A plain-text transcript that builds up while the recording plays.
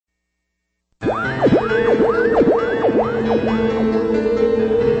The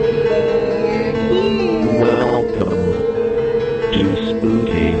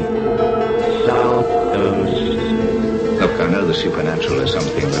supernatural is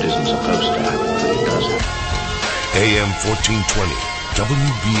something that isn't supposed to happen, but it does. AM 1420,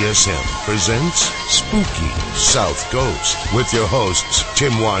 WBSM presents Spooky South Coast with your hosts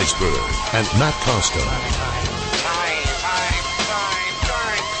Tim Weisberg and Matt Costa.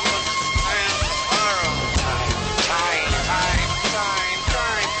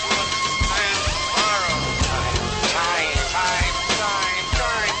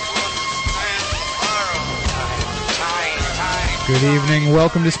 Good evening.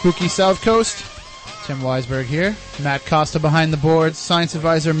 Welcome to Spooky South Coast. Tim Weisberg here. Matt Costa behind the boards. Science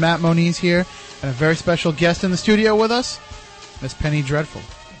advisor Matt Moniz here. And a very special guest in the studio with us, Miss Penny Dreadful.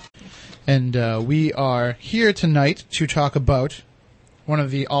 And we are here tonight to talk about one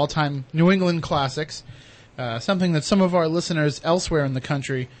of the all-time New England classics, something that some of our listeners elsewhere in the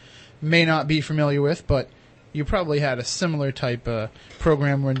country may not be familiar with, but you probably had a similar type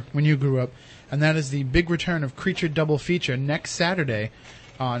program when you grew up. And that is the big return of Creature Double Feature next Saturday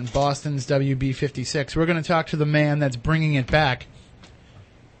on Boston's WB56. We're going to talk to the man that's bringing it back,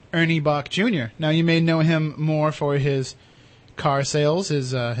 Ernie Bach Jr. Now, you may know him more for his car sales,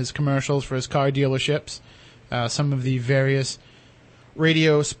 his commercials for his car dealerships, some of the various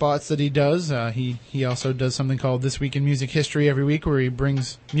radio spots that he does. He also does something called This Week in Music History every week, where he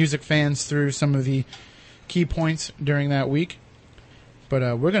brings music fans through some of the key points during that week.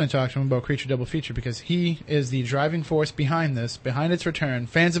 But we're going to talk to him about Creature Double Feature because he is the driving force behind this, behind its return.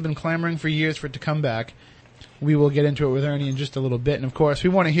 Fans have been clamoring for years for it to come back. We will get into it with Ernie in just a little bit. And, of course, we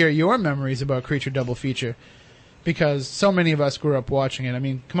want to hear your memories about Creature Double Feature because so many of us grew up watching it. I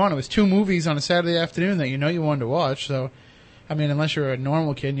mean, come on, it was 2 movies on a Saturday afternoon that you wanted to watch. So, I mean, unless you're a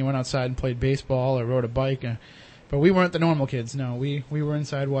normal kid and you went outside and played baseball or rode a bike. But we weren't the normal kids, no. We were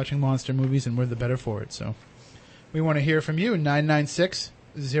inside watching monster movies, and we're the better for it. So we want to hear from you,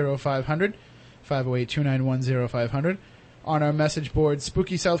 996-0500, 508-291-0500. On our message board,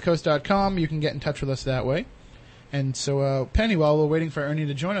 SpookySouthCoast.com. You can get in touch with us that way. And so, Penny, while we're waiting for Ernie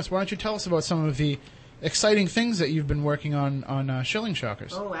to join us, why don't you tell us about some of the exciting things that you've been working on Shilling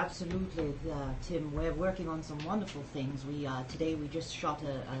Shockers? Oh, absolutely, Tim. We're working on some wonderful things. Today we just shot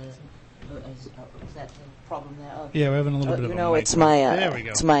is that a problem there? Oh. Yeah, we're having a little bit of a it's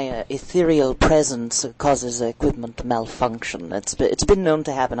my ethereal presence causes equipment to malfunction. It's been known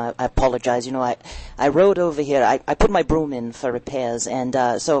to happen. I apologize. I rode over here. I put my broom in for repairs, and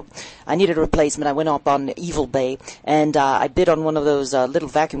so I needed a replacement. I went up on Evil Bay, and I bid on one of those little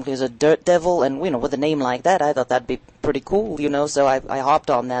vacuum cleaners, a Dirt Devil, and with a name like that, I thought that'd be pretty cool, so I hopped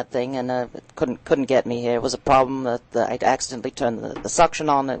on that thing, and it couldn't get me here. It was a problem that I accidentally turned the suction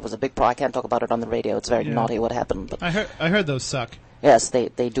on. It was a big problem. I can't talk about it on the radio. It's very naughty what happened. But I heard those suck. Yes, they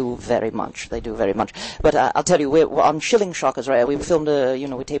do very much. They do very much. But I'll tell you, we're on Shilling Shockers, right? We filmed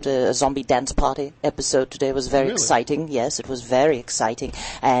we taped a zombie dance party episode today. It was very exciting. Yes, it was very exciting.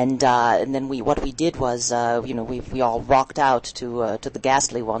 And then what we did was, we all rocked out to the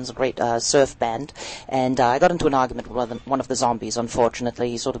Ghastly Ones, a great surf band. And I got into an argument with one of the zombies. Unfortunately,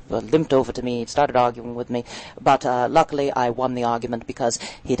 he sort of limped over to me, started arguing with me. But luckily, I won the argument because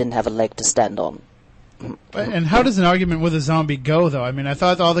he didn't have a leg to stand on. And how does an argument with a zombie go, though? I mean, I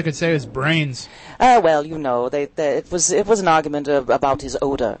thought all they could say was brains. It was an argument about his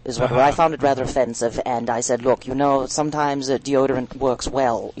odor, is what I found it rather offensive, and I said, look, sometimes deodorant works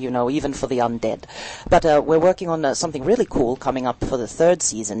well, even for the undead. But we're working on something really cool coming up for the 3rd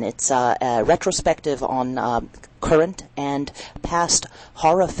season. It's a retrospective on current and past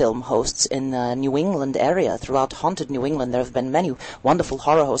horror film hosts in the New England area. Throughout haunted New England, there have been many wonderful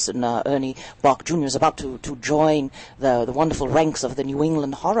horror hosts, and Ernie Bach Jr. is about to join the wonderful ranks of the New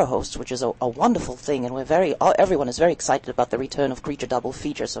England horror hosts, which is a wonderful thing, and everyone is very excited about the return of Creature Double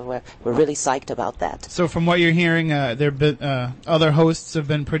Feature, so we're really psyched about that. So from what you're hearing, other hosts have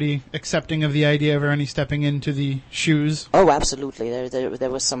been pretty accepting of the idea of Ernie stepping into the shoes? Oh, absolutely.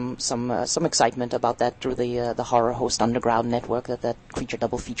 There was some excitement about that through the Horror Host Underground Network that Creature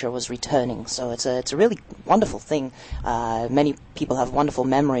Double Feature was returning. So it's a really wonderful thing. Many people have wonderful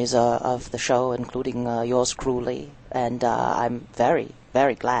memories of the show, including yours truly, and I'm very,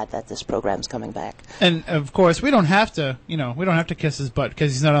 very glad that this program's coming back. And of course, we don't have to kiss his butt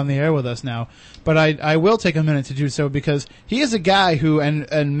because he's not on the air with us now. But I will take a minute to do so because he is a guy who,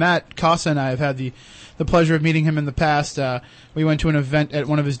 and Matt Costa and I have had the pleasure of meeting him in the past. We went to an event at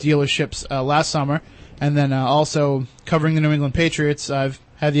one of his dealerships last summer. And then also covering the New England Patriots, I've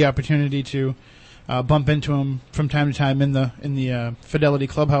had the opportunity to bump into him from time to time in the Fidelity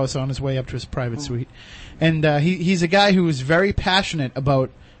Clubhouse on his way up to his private suite. And he's a guy who is very passionate about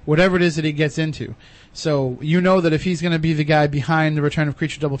whatever it is that he gets into. So you know that if he's going to be the guy behind the Return of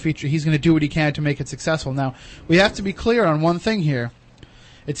Creature Double Feature, he's going to do what he can to make it successful. Now, we have to be clear on one thing here.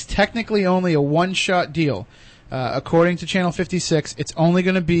 It's technically only a one-shot deal. According to Channel 56, it's only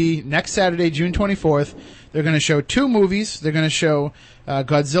going to be next Saturday, June 24th. They're going to show 2 movies. They're going to show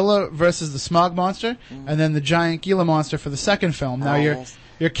Godzilla versus the Smog Monster, and then the Giant Gila Monster for the second film. Now,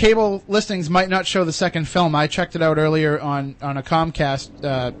 your cable listings might not show the second film. I checked it out earlier on a Comcast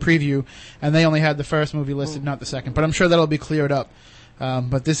preview, and they only had the first movie listed, not the second. But I'm sure that'll be cleared up.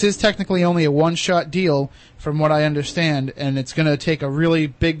 But this is technically only a one-shot deal, from what I understand, and it's going to take a really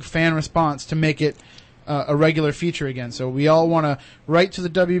big fan response to make it a regular feature again. So we all want to write to the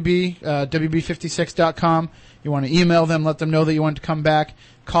WB, WB56.com. You want to email them, let them know that you want to come back,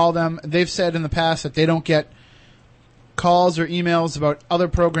 call them. They've said in the past that they don't get calls or emails about other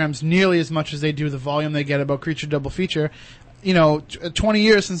programs nearly as much as they do the volume they get about Creature Double Feature. 20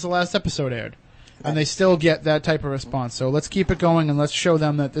 years since the last episode aired. And they still get that type of response. So let's keep it going, and let's show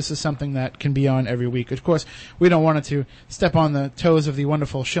them that this is something that can be on every week. Of course, we don't want it to step on the toes of the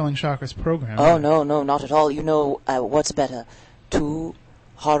wonderful Shilling Shockers program. Oh, no, not at all. What's better, 2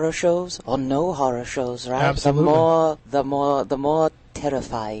 horror shows or no horror shows, right? Absolutely. The more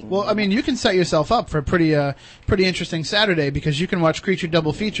terrifying. Well, I mean, you can set yourself up for a pretty interesting Saturday, because you can watch Creature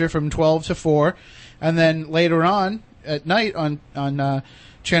Double Feature from 12 to 4, and then later on at night on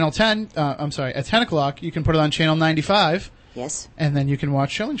Channel 10, at 10 o'clock, you can put it on Channel 95. Yes. And then you can watch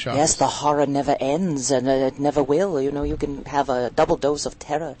Shilling Shockers. Yes, the horror never ends, and it never will. You can have a double dose of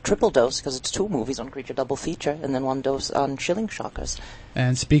terror, triple dose, because it's 2 movies on Creature Double Feature, and then 1 dose on Shilling Shockers.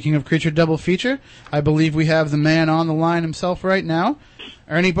 And speaking of Creature Double Feature, I believe we have the man on the line himself right now,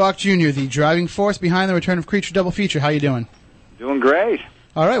 Ernie Bach Jr., the driving force behind the Return of Creature Double Feature. How you doing? Doing great.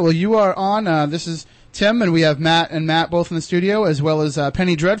 All right, well, you are on. This is Tim, and we have Matt both in the studio, as well as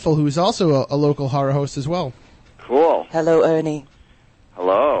Penny Dreadful, who is also a local horror host as well. Cool. Hello, Ernie.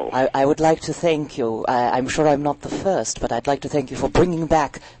 Hello. I would like to thank you. I'm sure I'm not the first, but I'd like to thank you for bringing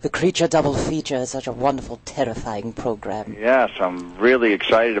back the Creature Double Feature as such a wonderful, terrifying program. Yes, I'm really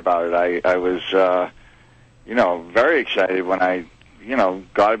excited about it. I was, very excited when I,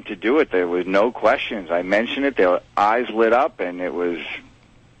 got him to do it. There was no questions. I mentioned it. Their eyes lit up, and it was,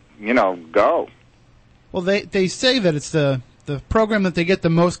 go. Well, they say that it's the program that they get the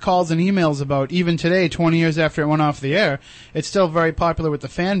most calls and emails about, even today, 20 years after it went off the air. It's still very popular with the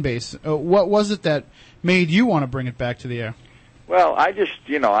fan base. What was it that made you want to bring it back to the air? Well, I just,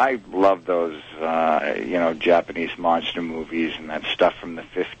 I love those, Japanese monster movies and that stuff from the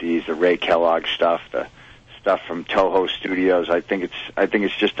 50s, the Ray Kellogg stuff, the stuff from Toho Studios. I think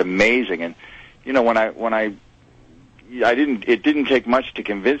it's just amazing. And, it didn't take much to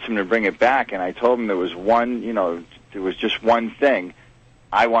convince him to bring it back, and I told him there was just one thing.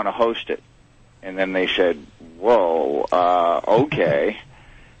 I want to host it. And then they said, whoa, okay.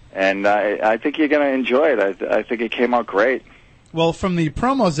 And I think you're going to enjoy it. I think it came out great. Well, from the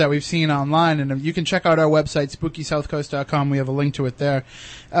promos that we've seen online, and you can check out our website, SpookySouthCoast.com. We have a link to it there.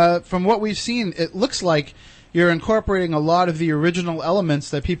 From what we've seen, it looks like you're incorporating a lot of the original elements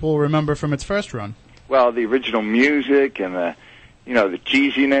that people remember from its first run. Well, the original music and the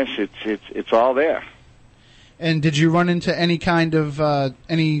cheesiness, it's all there. And did you run into any kind of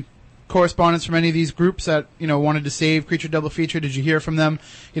any correspondence from any of these groups that wanted to save Creature Double Feature? Did you hear from them?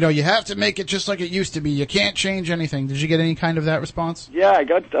 You have to make it just like it used to be. You can't change anything. Did you get any kind of that response? Yeah, I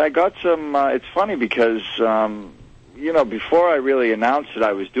got some. It's funny because before I really announced that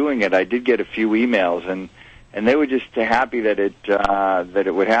I was doing it, I did get a few emails and they were just happy that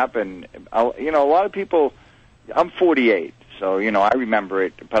it would happen. A lot of people. I'm 48, so I remember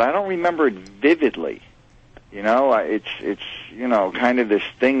it, but I don't remember it vividly. It's kind of this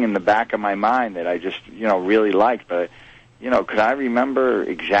thing in the back of my mind that I just really liked. But could I remember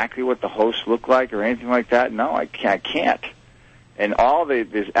exactly what the host looked like or anything like that? No, I can't. And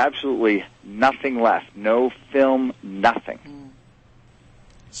there's absolutely nothing left. No film, nothing.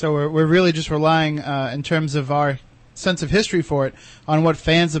 So we're really just relying, in terms of our sense of history for it, on what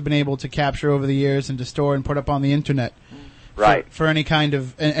fans have been able to capture over the years and to store and put up on the internet. Right. For any kind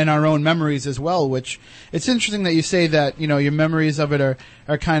of, and our own memories as well, which it's interesting that you say that, your memories of it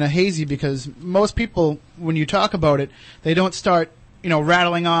are kind of hazy, because most people, when you talk about it, they don't start,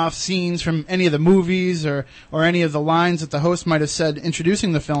 rattling off scenes from any of the movies or any of the lines that the host might have said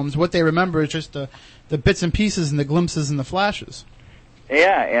introducing the films. What they remember is just the bits and pieces and the glimpses and the flashes.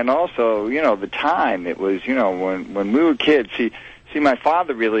 Yeah, and also, the time. It was, when we were kids, see, See, my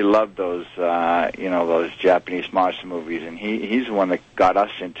father really loved those, those Japanese monster movies, and he's the one that got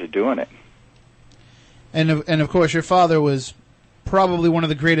us into doing it. And of course, your father was probably one of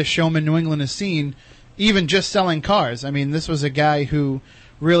the greatest showmen New England has seen, even just selling cars. I mean, this was a guy who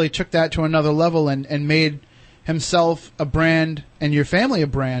really took that to another level and made himself a brand and your family a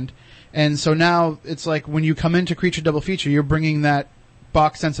brand. And so now it's like when you come into Creature Double Feature, you're bringing that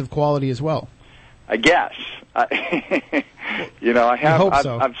box sense of quality as well. I guess. I've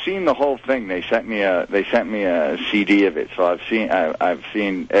seen the whole thing. They sent me a CD of it, so I've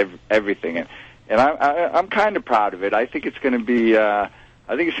seen everything, and I'm kind of proud of it. I think it's going to be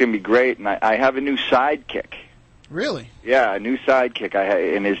great, and I have a new sidekick. Really? Yeah, a new sidekick.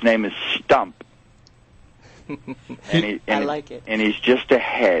 And his name is Stump. I like it. And he's just a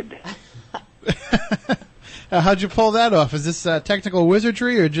head. How'd you pull that off? Is this technical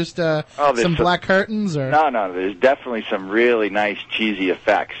wizardry or just some black curtains? Or No. There's definitely some really nice cheesy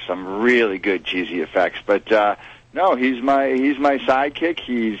effects, some really good cheesy effects. But no, he's my sidekick.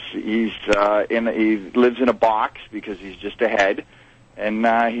 He lives in a box because he's just a head, and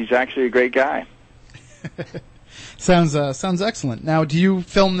he's actually a great guy. Sounds excellent. Now, do you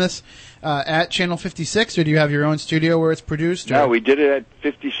film this at Channel 56, or do you have your own studio where it's produced? Or? No, we did it at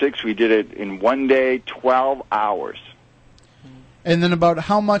 56. We did it in one day, 12 hours. And then about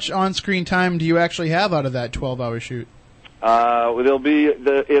how much on-screen time do you actually have out of that 12-hour shoot? It'll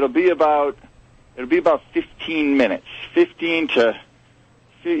be about 15 minutes, 18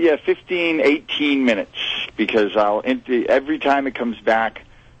 minutes, because every time it comes back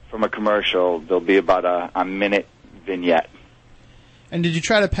from a commercial, there'll be about a minute vignette. And did you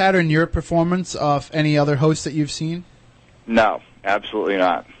try to pattern your performance off any other hosts that you've seen? No, absolutely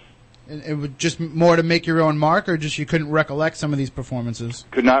not. And it was just more to make your own mark, or just you couldn't recollect some of these performances?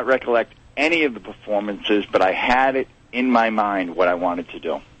 Could not recollect any of the performances, but I had it in my mind what I wanted to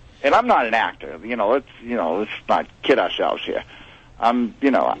do. And I'm not an actor. Let's not kid ourselves here.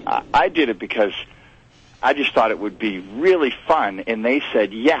 I did it because I just thought it would be really fun, and they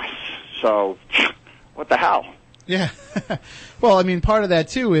said yes. So, what the hell? Yeah. Well, I mean, part of that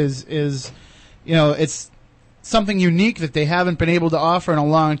too is it's something unique that they haven't been able to offer in a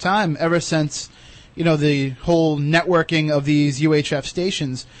long time, ever since the whole networking of these UHF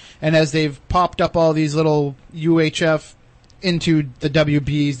stations. And as they've popped up all these little UHF into the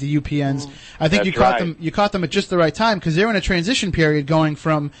WBs, the UPNs, I think you caught them at just the right time, because they're in a transition period going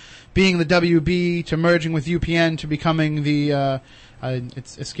from being the WB to merging with UPN to becoming the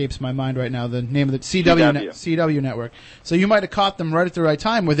it escapes my mind right now, the name of the CW network. So you might have caught them right at the right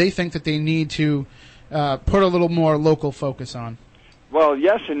time, where they think that they need to put a little more local focus on. Well,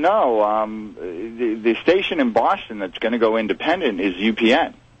 yes and no. The station in Boston that's going to go independent is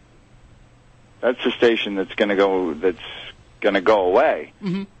UPN. That's the station that's going to go away.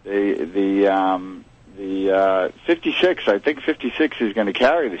 Mm-hmm. The 56, I think 56 is going to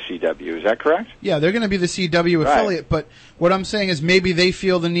carry the CW. Is that correct? Yeah, they're going to be the CW affiliate, but what I'm saying is maybe they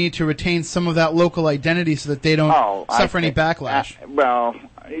feel the need to retain some of that local identity so that they don't suffer any backlash.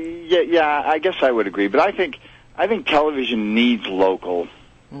 Yeah, I guess I would agree, but I think television needs local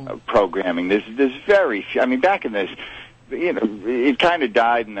programming. There's very few. I mean, back in this, it kind of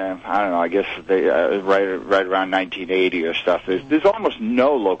died in I guess right around 1980 or stuff. There's almost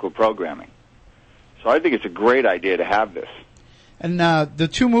no local programming. So I think it's a great idea to have this. And the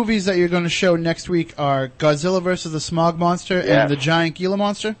two movies that you're going to show next week are Godzilla vs. the Smog Monster and the Giant Gila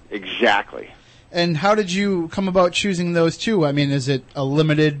Monster? Exactly. And how did you come about choosing those two? I mean, is it a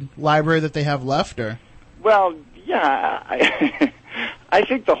limited library that they have left, or? Well, yeah, I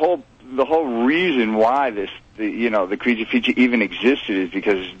think the whole reason why the Creature Feature even existed is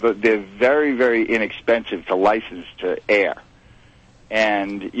because they're very, very inexpensive to license to air.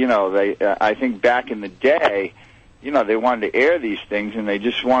 And, I think back in the day, they wanted to air these things, and they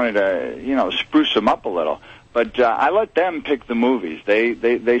just wanted to, spruce them up a little. But I let them pick the movies. They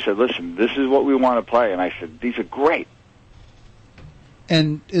said, listen, this is what we want to play. And I said, these are great.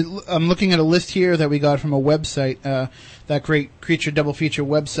 And I'm looking at a list here that we got from a website, that great Creature Double Feature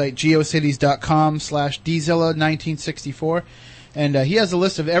website, geocities.com/dzilla1964. And he has a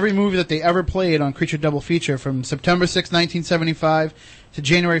list of every movie that they ever played on Creature Double Feature from September 6, 1975 to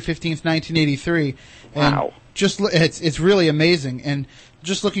January 15th, 1983. And wow. It's really amazing. And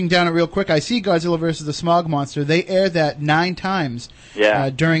just looking down it real quick, I see Godzilla vs. the Smog Monster. They aired that 9 times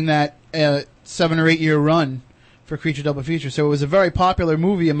during that 7 or 8 year run for Creature Double Feature. So it was a very popular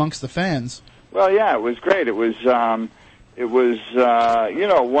movie amongst the fans. Well, yeah, it was great. It was one of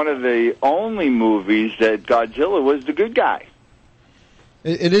the only movies that Godzilla was the good guy.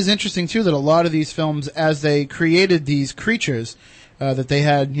 It is interesting, too, that a lot of these films, as they created these creatures, that they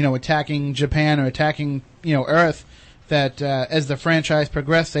had, attacking Japan or attacking, Earth, that as the franchise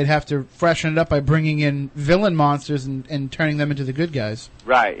progressed, they'd have to freshen it up by bringing in villain monsters and turning them into the good guys.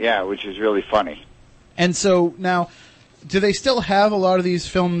 Right, yeah, which is really funny. And so now, do they still have a lot of these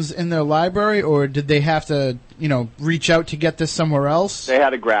films in their library, or did they have to, reach out to get this somewhere else? They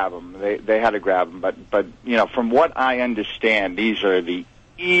had to grab them. They had to grab them. But from what I understand, these are the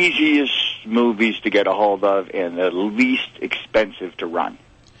easiest movies to get a hold of and the least expensive to run.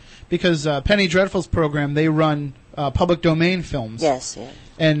 Because Penny Dreadful's program, they run public domain films. Yes, yeah.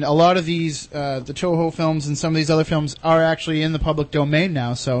 And a lot of these, the Toho films and some of these other films are actually in the public domain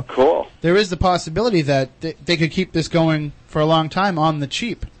now. So cool. There is the possibility that they could keep this going for a long time on the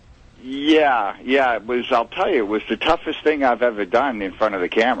cheap. Yeah. I'll tell you, it was the toughest thing I've ever done in front of the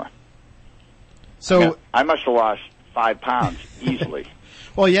camera. So I must have lost 5 pounds easily.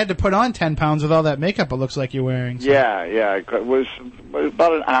 Well, you had to put on 10 pounds with all that makeup it looks like you're wearing. So. Yeah. It was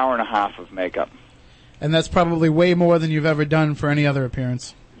about an hour and a half of makeup. And that's probably way more than you've ever done for any other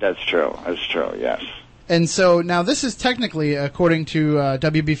appearance. That's true, yes. And so now this is technically, according to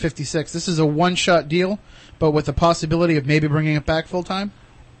WB56, this is a one-shot deal, but with the possibility of maybe bringing it back full-time?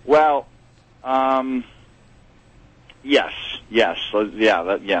 Well, yes. Let's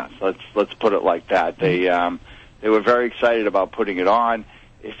put it like that. They were very excited about putting it on.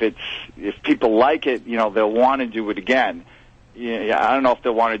 If people like it, they'll want to do it again. Yeah, I don't know if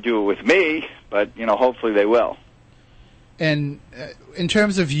they'll want to do it with me, but hopefully they will. And in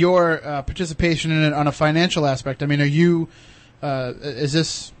terms of your participation in it on a financial aspect, I mean, are you? Is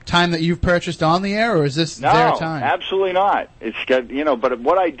this time that you've purchased on the air, or is this their time? No, absolutely not. It's got But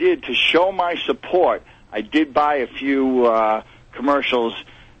what I did to show my support, I did buy a few commercials,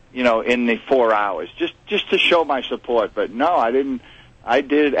 in the 4 hours, just to show my support. But no, I didn't. I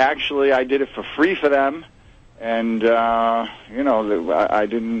did it for free for them. And, I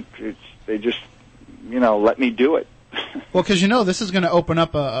didn't, they just, let me do it. Well, because, this is going to open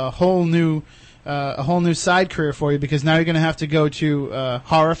up a whole new side career for you, because now you're going to have to go to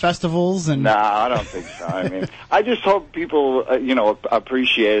horror festivals and... No, I don't think so. I mean, I just hope people,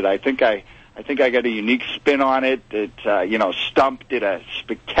 appreciate it. I think I got a unique spin on it. That, Stump did a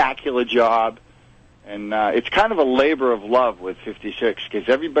spectacular job. And it's kind of a labor of love with 56, because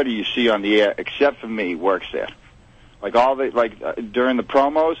everybody you see on the air, except for me, works there. During the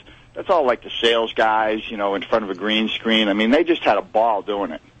promos, that's all like the sales guys, in front of a green screen. I mean, they just had a ball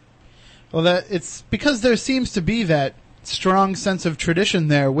doing it. Well, it's because there seems to be that strong sense of tradition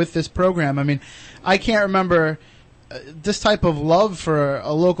there with this program. I mean, I can't remember this type of love for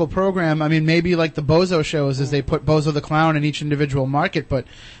a local program. I mean, maybe like the Bozo shows, as they put Bozo the Clown in each individual market. But,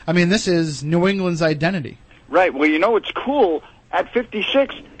 I mean, this is New England's identity. Right. Well, it's cool. At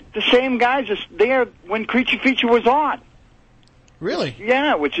 56, the same guys are there when Creature Feature was on. Really?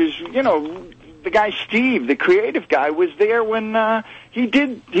 Yeah, which is, the guy Steve, the creative guy, was there when he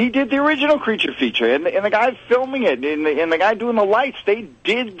did the original Creature Feature. And the guy filming it and the guy doing the lights, they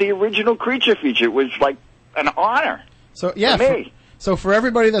did the original Creature Feature. It was like an honor. So yeah, for me. So for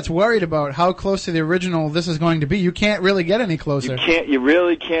everybody that's worried about how close to the original this is going to be, you can't really get any closer. You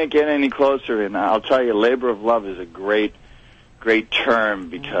really can't get any closer. And I'll tell you, labor of love is a great term,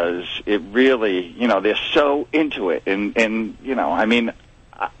 because it really, they're so into it. And I mean,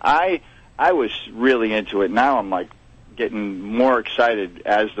 I was really into it. Now I'm like getting more excited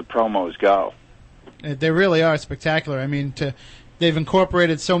as the promos go. They really are spectacular. I mean, they've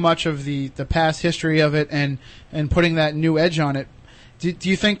incorporated so much of the past history of it and putting that new edge on it. Do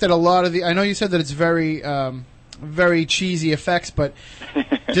you think that a lot of I know you said that it's very very cheesy effects, but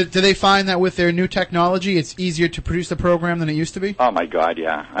do they find that with their new technology it's easier to produce the program than it used to be? Oh my God,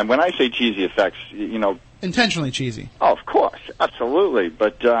 yeah. And when I say cheesy effects, intentionally cheesy. Oh, of course, absolutely.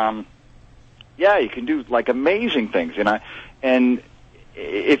 But yeah, you can do like amazing things, and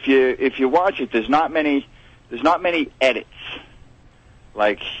if you watch it, there's not many edits.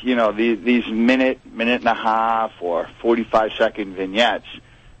 Like, these minute and a half or 45-second vignettes,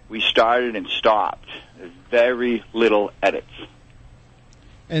 we started and stopped. There's very little edits.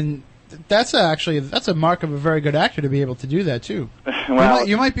 And that's a mark of a very good actor to be able to do that too. Well,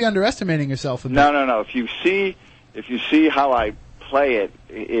 you might be underestimating yourself a bit. No. If you see how I play it,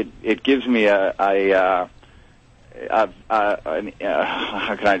 it gives me how can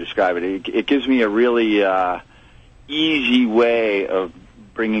I describe it? It gives me a really easy way of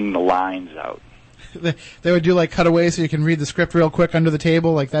bringing the lines out. They would do like cutaways so you can read the script real quick under the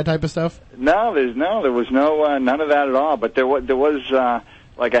table, like that type of stuff? No, there was none of that at all. But there was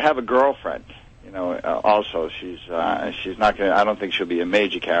like, I have a girlfriend, also she's not gonna. I don't think she'll be a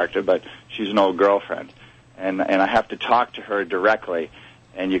major character, but she's an old girlfriend, and I have to talk to her directly,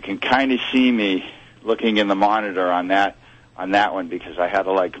 and you can kind of see me looking in the monitor on that one because I had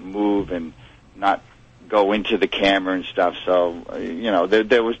to like move and not go into the camera and stuff. So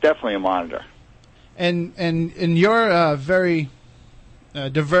there was definitely a monitor. And your very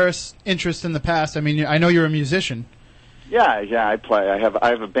diverse interest in the past. I mean, I know you're a musician. Yeah, I play. I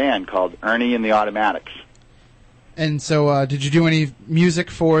have a band called Ernie and the Automatics. And so, did you do any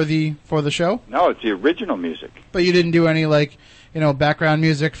music for the show? No, it's the original music. But you didn't do any background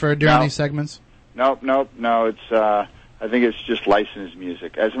music during these segments? Nope. No, it's I think it's just licensed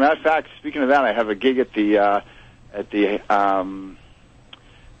music. As a matter of fact, speaking of that, I have a gig at the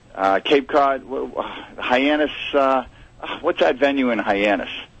Cape Cod Hyannis. What's that venue in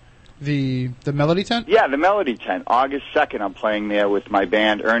Hyannis? The Melody Tent? Yeah, the Melody Tent. August 2nd, I'm playing there with my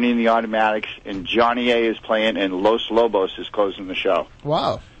band, Ernie and the Automatics, and Johnny A. is playing, and Los Lobos is closing the show.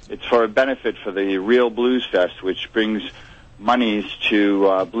 Wow. It's for a benefit for the Real Blues Fest, which brings monies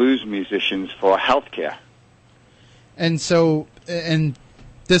to blues musicians for health care. And so, and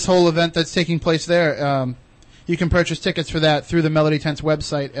this whole event that's taking place there, you can purchase tickets for that through the Melody Tent's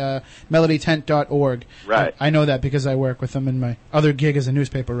website, melodytent.org. Right. I know that because I work with them in my other gig as a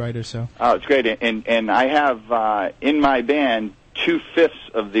newspaper writer. So. Oh, it's great. And I have in my band 2/5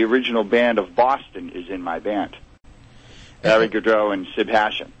 of the original band of Boston is in my band. Barry Goudreau and Sib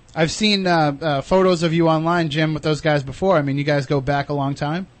Hashin. I've seen photos of you online, Jim, with those guys before. I mean, you guys go back a long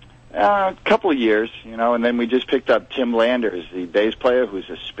time? A couple of years, and then we just picked up Tim Landers, the bass player, who's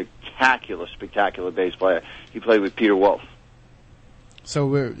a spectacular bass player. He played with Peter Wolf.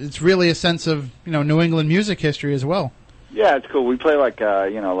 So it's really a sense of, New England music history as well. Yeah, it's cool. We play like a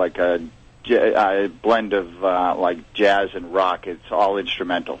blend of like jazz and rock. It's all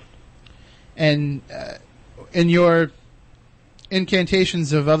instrumental. And in your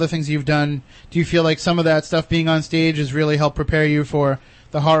incantations of other things you've done, do you feel like some of that stuff being on stage has really helped prepare you for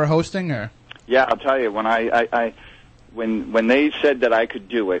the horror hosting? Or yeah, I'll tell you, when they said that I could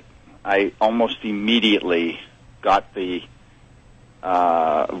do it, I almost immediately got the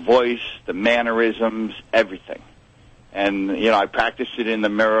voice, the mannerisms, everything. And I practiced it in the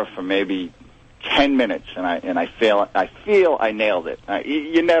mirror for maybe 10 minutes, and I feel I nailed it.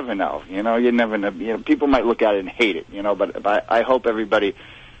 You never know, you never know. People might look at it and hate it, but I hope everybody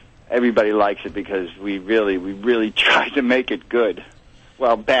likes it because we really tried to make it good.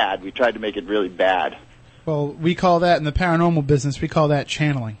 Well, bad. We tried to make it really bad. Well, we call that in the paranormal business. We call that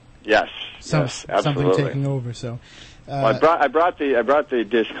channeling. Yes, absolutely. Something taking over. So, well, I brought the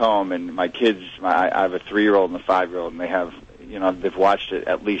disc home, and my kids. I have a 3-year-old and a 5-year-old, and they have they've watched it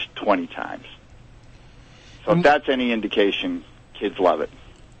at least 20 times. So if that's any indication, kids love it.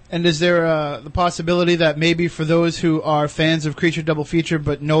 And is there the possibility that maybe for those who are fans of Creature Double Feature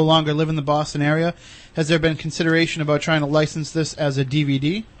but no longer live in the Boston area, has there been consideration about trying to license this as a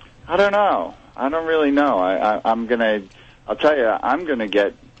DVD? I don't know. I don't really know. I'll tell you, I'm gonna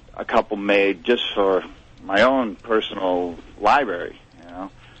get a couple made just for my own personal library.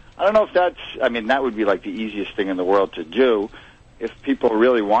 I don't know if that would be like the easiest thing in the world to do. If people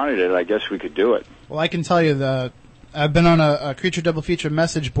really wanted it, I guess we could do it. Well, I can tell you I've been on a Creature Double Feature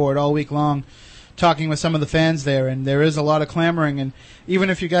message board all week long talking with some of the fans there, and there is a lot of clamoring. And even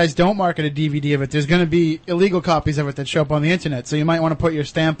if you guys don't market a DVD of it, there's going to be illegal copies of it that show up on the Internet, so you might want to put your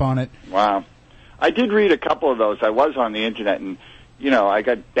stamp on it. Wow. I did read a couple of those. I was on the Internet, and, I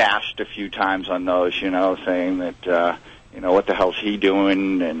got bashed a few times on those, saying that, what the hell's he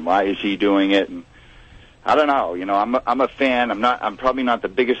doing, and why is he doing it, and I don't know. I'm a fan. I'm probably not the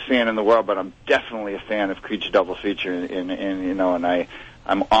biggest fan in the world, but I'm definitely a fan of Creature Double Feature, and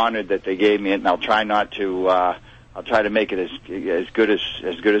I'm honored that they gave me it, and I'll try to make it as good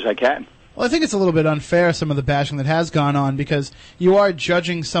as I can. Well, I think it's a little bit unfair, some of the bashing that has gone on, because you are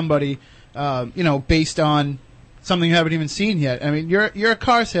judging somebody, based on something you haven't even seen yet. I mean, you're a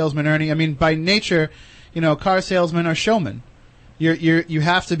car salesman, Ernie. I mean, by nature, car salesmen are showmen. You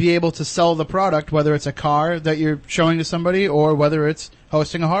have to be able to sell the product, whether it's a car that you're showing to somebody or whether it's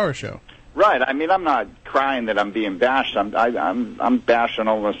hosting a horror show. Right. I mean, I'm not crying that I'm being bashed. I'm bashed on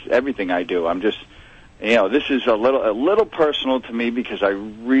almost everything I do. I'm just, this is a little personal to me because I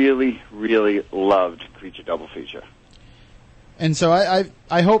really, really loved Creature Double Feature. And so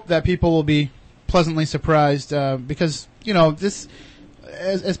I hope that people will be pleasantly surprised because this.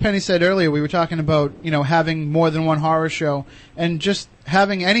 As Penny said earlier, we were talking about, having more than one horror show, and just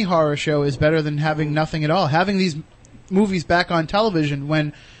having any horror show is better than having nothing at all. Having these movies back on television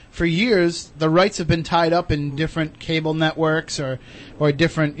when, for years, the rights have been tied up in different cable networks or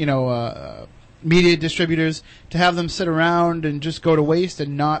different, media distributors to have them sit around and just go to waste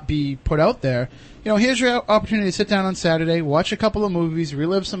and not be put out there. Here's your opportunity to sit down on Saturday, watch a couple of movies,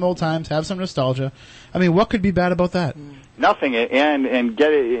 relive some old times, have some nostalgia. I mean, what could be bad about that? Nothing. And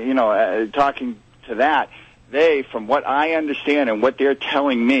get it, talking to that, they, from what I understand and what they're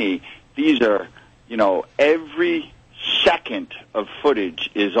telling me, these are, every second of footage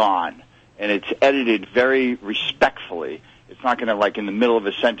is on, and it's edited very respectfully. It's not going to, like, in the middle of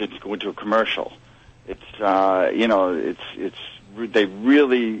a sentence, go into a commercial. It's, they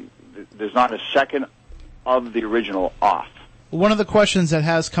really, there's not a second of the original off. One of the questions that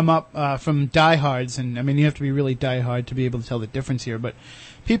has come up from diehards, and I mean, you have to be really diehard to be able to tell the difference here, but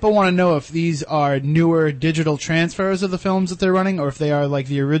people want to know if these are newer digital transfers of the films that they're running, or if they are like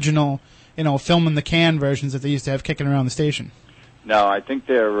the original, film in the can versions that they used to have kicking around the station. No, I think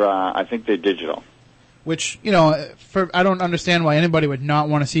they're digital. Which, I don't understand why anybody would not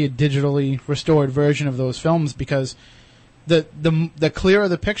want to see a digitally restored version of those films, because the clearer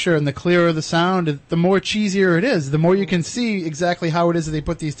the picture and the clearer the sound, the more cheesier it is, the more you can see exactly how it is that they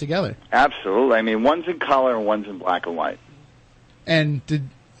put these together. Absolutely. I mean, one's in color and one's in black and white. And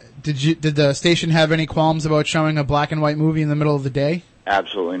did the station have any qualms about showing a black and white movie in the middle of the day?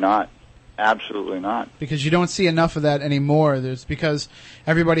 Absolutely not. Absolutely not. Because you don't see enough of that anymore. Because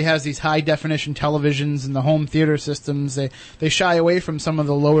everybody has these high-definition televisions and the home theater systems. They shy away from some of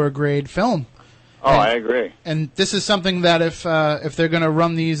the lower-grade film. I agree. And this is something that if they're going to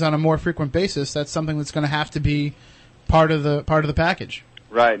run these on a more frequent basis, that's something that's going to have to be part of the package.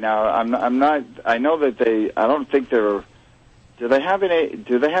 Right. Now, I'm not. I know that they. I don't think they're. Do they have an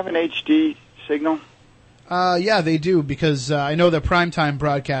HD signal? Yeah, they do, because I know they're primetime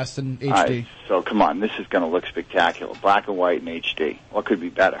broadcast in HD. So come on, this is going to look spectacular. Black and white in HD. What could be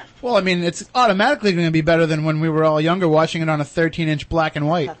better? Well, I mean, it's automatically going to be better than when we were all younger watching it on a 13-inch black and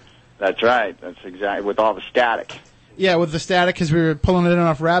white. That's right. That's exactly, with all the static. Yeah, with the static, because we were pulling it in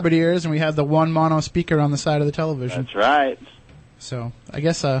off rabbit ears, and we had the one mono speaker on the side of the television. That's right. So I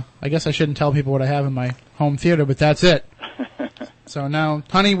guess I shouldn't tell people what I have in my home theater, but that's it. So now,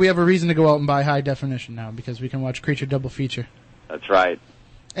 honey, we have a reason to go out and buy high definition now, because we can watch Creature Double Feature. That's right.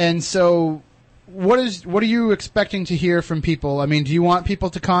 And so, what are you expecting to hear from people? I mean, do you want people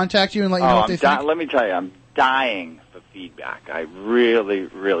to contact you and let you know what they think? Let me tell you, I'm dying for feedback. I really,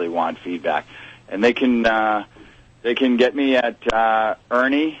 really want feedback, and they can get me at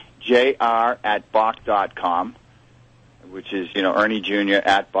Ernie jr@Bach.com. Which is, Ernie Jr.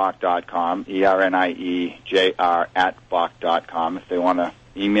 at Bach.com, ERNIEJR@Bach.com, if they want to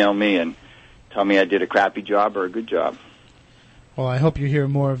email me and tell me I did a crappy job or a good job. Well, I hope you hear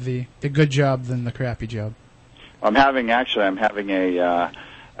more of the good job than the crappy job. I'm having a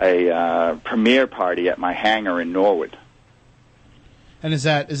premiere party at my hangar in Norwood. And is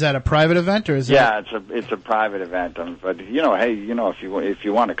that a private event, or is it? Yeah, it's a private event. But hey, if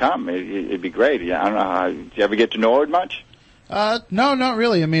you want to come, it'd be great. Yeah, I don't know. Do you ever get to Norwood much? No, not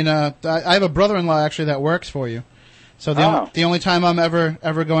really. I mean, I have a brother-in-law actually that works for you. So the only time I'm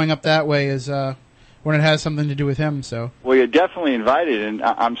ever going up that way is when it has something to do with him. So. Well, you're definitely invited. And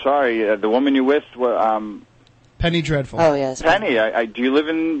I'm sorry, the woman you're with. Penny Dreadful. Oh yes, Penny. Do you live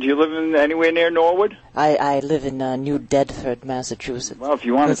in anywhere near Norwood? I live in New Bedford, Massachusetts. Well, if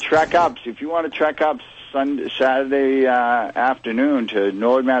you want to trek up Saturday afternoon to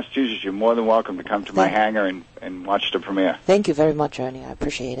Norwood, Massachusetts, you're more than welcome to come to my hangar and watch the premiere. Thank you very much, Ernie. I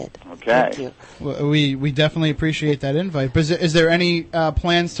appreciate it. Okay. Thank you. Well, we definitely appreciate that invite. But is there any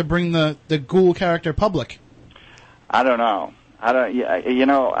plans to bring the Ghoul character public? I don't know.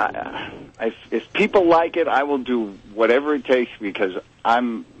 If people like it, I will do whatever it takes, because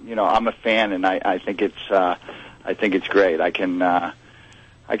I'm a fan, and I think it's great. I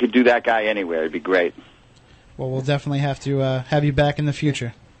could do that guy anywhere. It'd be great. Well, we'll definitely have to have you back in the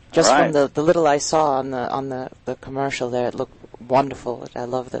future. Just right. From the little I saw on the commercial there, it looked wonderful. I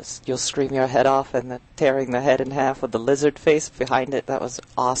love this. You'll scream your head off, and tearing the head in half with the lizard face behind it. That was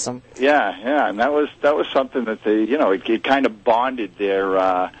awesome. Yeah, and that was something that they, it kind of bonded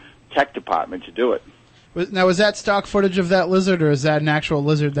their tech department to do it. Now, was that stock footage of that lizard, or is that an actual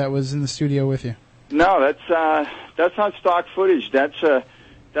lizard that was in the studio with you? No, that's not stock footage. That's a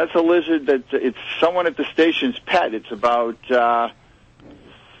lizard it's someone at the station's pet. It's about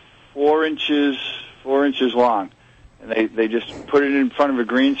 4 inches long. And they just put it in front of a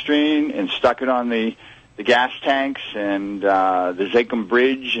green screen and stuck it on the gas tanks and the Zakim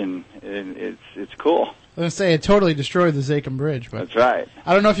Bridge, and it's cool. I was going to say, it totally destroyed the Zakim Bridge. But that's right.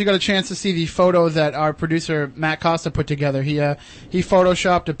 I don't know if you got a chance to see the photo that our producer, Matt Costa, put together. He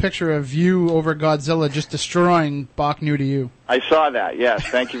photoshopped a picture of you over Godzilla just destroying Bach New to You. I saw that, yes.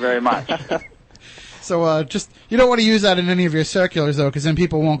 Thank you very much. So just you don't want to use that in any of your circulars though, because then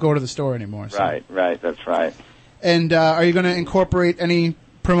people won't go to the store anymore. So. Right. That's right. And are you going to incorporate any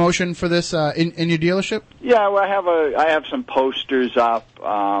promotion for this in your dealership? Yeah, well, I have some posters up,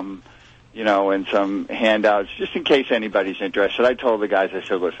 and some handouts just in case anybody's interested. I told the guys, I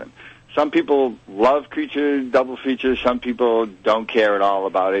said, listen, some people love Creature double features, some people don't care at all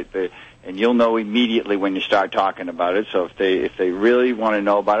about it, and you'll know immediately when you start talking about it. So if they really want to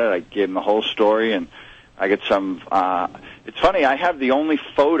know about it, I give them the whole story, and I get some. It's funny, I have the only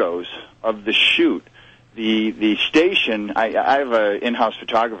photos of the shoot. The station, I have an in-house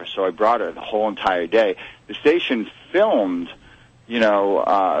photographer, so I brought her the whole entire day. The station filmed,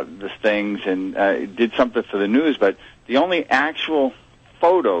 the things and did something for the news, but the only actual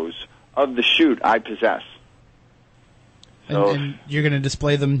photos of the shoot I possess. So, and you're going to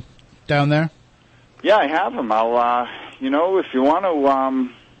display them down there? Yeah, I have them. I'll, if you want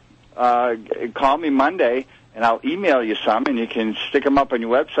to call me Monday, and I'll email you some, and you can stick them up on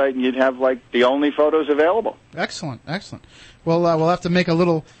your website, and you'd have, the only photos available. Excellent. Well, we'll have to make a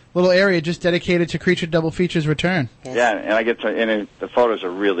little area just dedicated to Creature Double Features return. Yes. Yeah, and the photos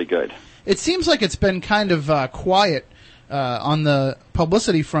are really good. It seems like it's been kind of quiet on the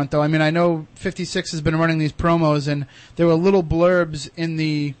publicity front, though. I mean, I know 56 has been running these promos, and there were little blurbs in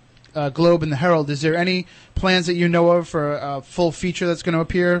the Globe and the Herald. Is there any plans that you know of for a full feature that's going to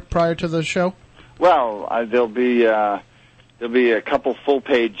appear prior to the show? Well, there'll be a couple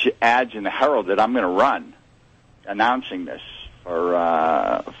full-page ads in the Herald that I'm going to run, announcing this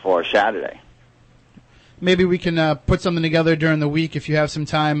for Saturday. Maybe we can put something together during the week if you have some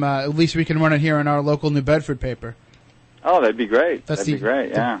time. At least we can run it here in our local New Bedford paper. Oh, that'd be great. That'd be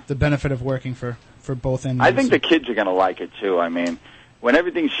great. Yeah. The benefit of working for both ends. I think the kids are going to like it too. I mean, when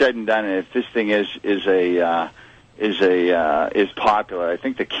everything's said and done, and if this thing is popular, I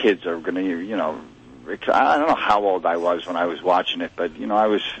think the kids are going to, I don't know how old I was when I was watching it, but I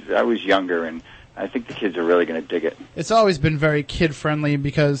was younger, and I think the kids are really going to dig it. It's always been very kid friendly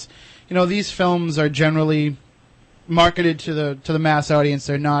because these films are generally marketed to the mass audience.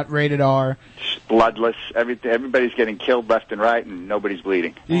 They're not rated R. It's bloodless. Everybody's getting killed left and right, and nobody's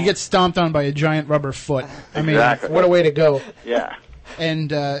bleeding. You get stomped on by a giant rubber foot. I mean, exactly. What a way to go! Yeah.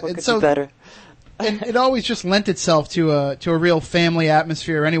 And what could be better? And it always just lent itself to a real family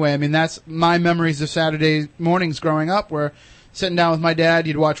atmosphere anyway. I mean, that's my memories of Saturday mornings growing up, where sitting down with my dad,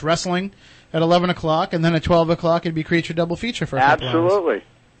 you'd watch wrestling at 11 o'clock, and then at 12 o'clock it'd be Creature Double Feature for a couple hours. Absolutely.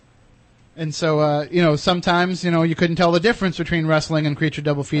 And so, sometimes, you couldn't tell the difference between wrestling and Creature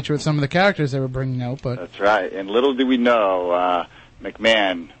Double Feature with some of the characters they were bringing out. But that's right. And little did we know,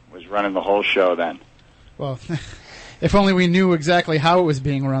 McMahon was running the whole show then. Well, if only we knew exactly how it was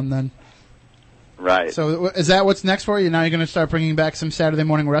being run then. Right. So is that what's next for you? Now you're going to start bringing back some Saturday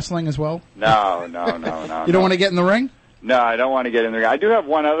morning wrestling as well? No. You don't want to get in the ring? No, I don't want to get in the ring. I do have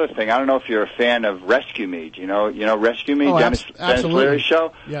one other thing. I don't know if you're a fan of Rescue Me. Do you know Rescue Me, Dennis Leary's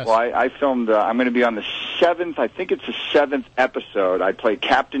show? Yes. Well, I filmed, I'm going to be on the 7th, I think it's the 7th episode. I play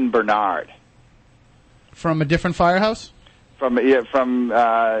Captain Bernard. From a different firehouse? From a different,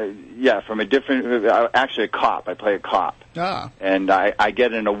 actually a cop. I play a cop. Ah. And I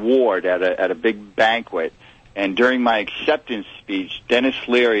get an award at a big banquet. And during my acceptance speech, Dennis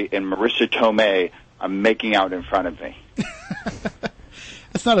Leary and Marissa Tomei are making out in front of me.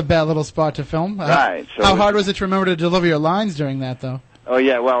 That's not a bad little spot to film. Right. So how hard was it to remember to deliver your lines during that, though? Oh,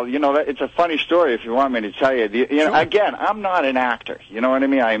 yeah. Well, it's a funny story if you want me to tell you. Sure. Again, I'm not an actor. You know what I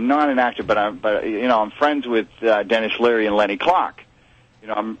mean? I am not an actor, but I'm friends with Dennis Leary and Lenny Clark.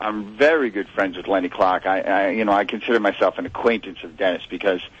 I'm very good friends with Lenny Clark. I consider myself an acquaintance of Dennis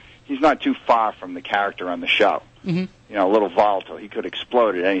because he's not too far from the character on the show. Mm-hmm. A little volatile. He could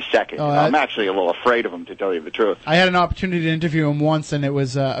explode at any second. I'm actually a little afraid of him, to tell you the truth. I had an opportunity to interview him once, and it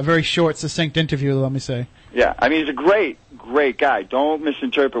was a very short, succinct interview, let me say. Yeah, I mean, he's a great, great guy. Don't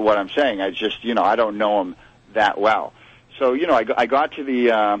misinterpret what I'm saying. I just, I don't know him that well. So, I got to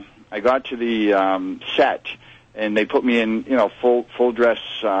the set, and they put me in, full dress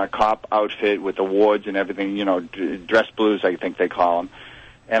cop outfit with awards and everything, dress blues, I think they call them.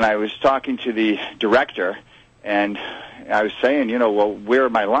 And I was talking to the director, and I was saying, well, where are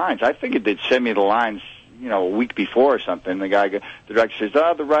my lines? I figured they'd send me the lines, a week before or something. The director says,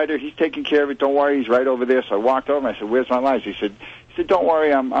 the writer, he's taking care of it. Don't worry, he's right over there. So I walked over and I said, where's my lines? He said, don't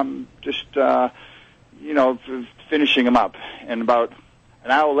worry, I'm just, finishing them up. And about an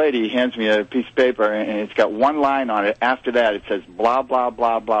hour later, he hands me a piece of paper, and it's got one line on it. After that, it says, blah, blah,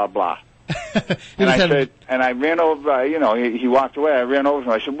 blah, blah, blah. And I said, and I ran over, he walked away. I ran over to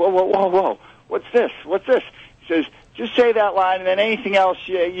him. I said, whoa, what's this? He says, Just say that line, and then anything else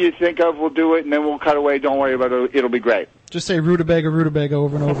you think of, we'll do it, and then we'll cut away. Don't worry about it. It'll be great. Just say rutabaga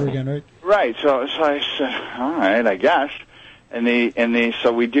over and over again, right? Right. So I said, all right, I guess.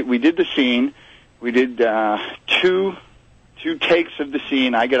 So we did the scene. We did two takes of the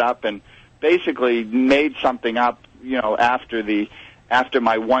scene. I get up and basically made something up, after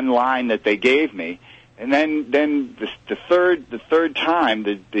my one line that they gave me. And then the third time,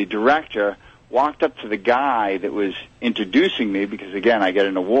 the director walked up to the guy that was introducing me, because again I get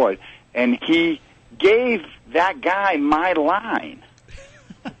an award, and he gave that guy my line.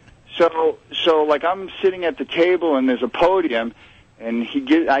 So like I'm sitting at the table and there's a podium, and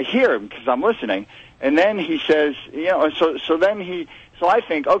I hear him because I'm listening, and then he says, so I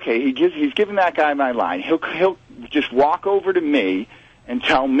think, okay, he's giving that guy my line. He'll just walk over to me and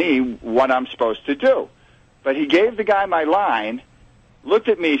tell me what I'm supposed to do. But he gave the guy my line, looked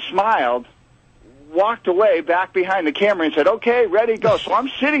at me, smiled, walked away back behind the camera and said, okay, ready, go. So I'm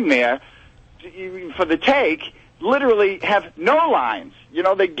sitting there for the take, literally have no lines.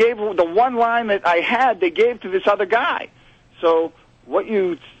 They gave the one line that I had, they gave to this other guy. So what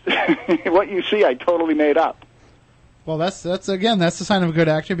you see, I totally made up. Well, that's the sign of a good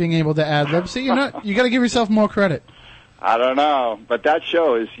actor, being able to ad-lib. See, you got to give yourself more credit. I don't know, but that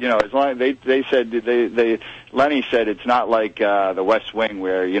show is, as long they said Lenny said it's not like the West Wing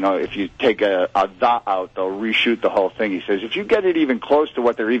where if you take a the out, they'll reshoot the whole thing. He says if you get it even close to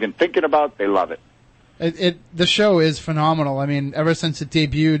what they're even thinking about, they love it. The show is phenomenal. I mean, ever since it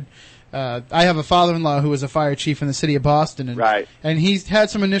debuted, I have a father-in-law who was a fire chief in the city of Boston, and right. And he's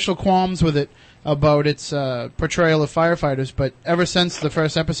had some initial qualms with it about its portrayal of firefighters, but ever since the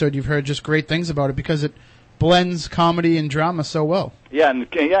first episode, you've heard just great things about it because it blends comedy and drama so well. Yeah, and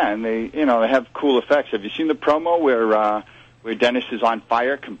they they have cool effects. Have you seen the promo where Dennis is on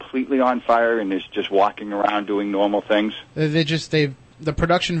fire, completely on fire, and is just walking around doing normal things? The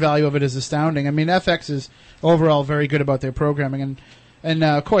production value of it is astounding. I mean, FX is overall very good about their programming, and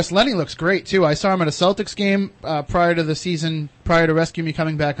of course Lenny looks great too. I saw him at a Celtics game prior to the season, prior to Rescue Me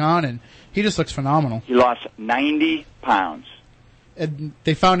coming back on, and he just looks phenomenal. He lost 90 pounds. And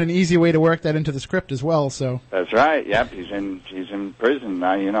they found an easy way to work that into the script as well. So that's right. Yep, he's in prison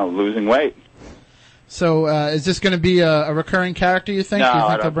now. Losing weight. So is this going to be a recurring character? You think? No, Do you think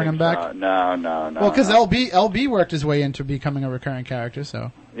I don't they'll bring think him back? So. No. Well, because LB worked his way into becoming a recurring character.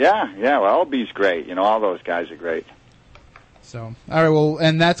 So yeah. Well, LB's great. All those guys are great. So all right. Well,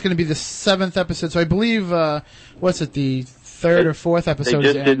 and that's going to be the 7th episode. So I believe what's it? The 3rd or 4th episode.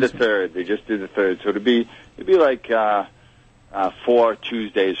 They just did the 3rd. So it'd be like. 4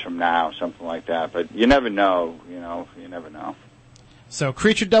 Tuesdays from now, something like that. But you never know, you never know. So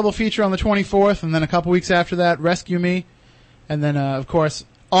Creature double feature on the 24th, and then a couple weeks after that, Rescue Me. And then, of course,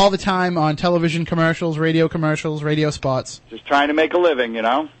 all the time on television commercials, radio spots. Just trying to make a living,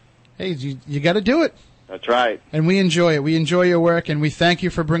 Hey, you got to do it. That's right. And we enjoy it. We enjoy your work, and we thank you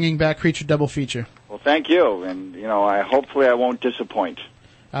for bringing back Creature double feature. Well, thank you. And, hopefully I won't disappoint.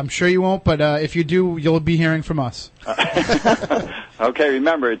 I'm sure you won't, but if you do, you'll be hearing from us. Okay,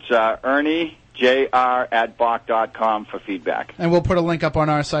 remember, it's ErnieJR@Bach.com for feedback. And we'll put a link up on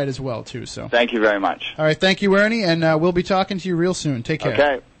our site as well, too. So thank you very much. All right, thank you, Ernie, and we'll be talking to you real soon. Take care.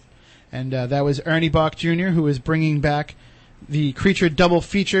 Okay. And that was Ernie Bach Jr., who is bringing back the Creature double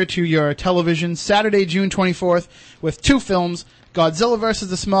feature to your television Saturday, June 24th, with 2 films, Godzilla vs.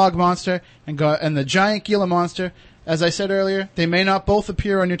 the Smog Monster and the Giant Gila Monster. As I said earlier, they may not both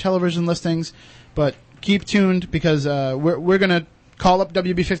appear on your television listings, but keep tuned because we're going to call up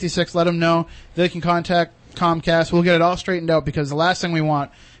WB56, let them know. They can contact Comcast. We'll get it all straightened out because the last thing we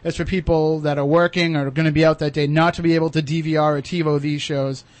want is for people that are working or going to be out that day not to be able to DVR or TiVo these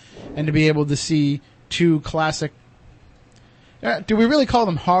shows and to be able to see 2 classic... do we really call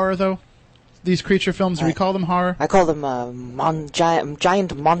them horror, though? These creature films, do we call them horror? I call them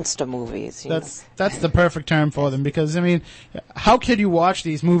giant monster movies. That's the perfect term for them because, I mean, how could you watch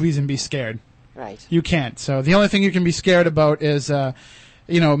these movies and be scared? Right. You can't. So the only thing you can be scared about is,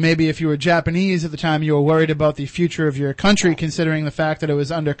 maybe if you were Japanese at the time, you were worried about the future of your country considering the fact that it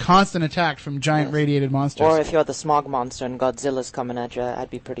was under constant attack from giant radiated monsters. Or if you're the smog monster and Godzilla's coming at you, I'd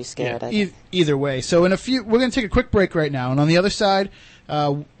be pretty scared. Yeah, either way. So we're going to take a quick break right now. And on the other side,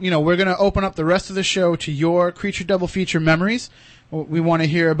 we're going to open up the rest of the show to your Creature double feature memories. We want to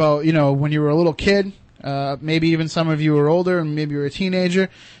hear about, when you were a little kid, maybe even some of you were older and maybe you were a teenager.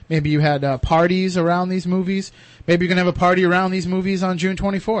 Maybe you had parties around these movies. Maybe you're going to have a party around these movies on June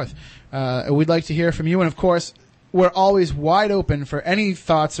 24th. We'd like to hear from you. And, of course, we're always wide open for any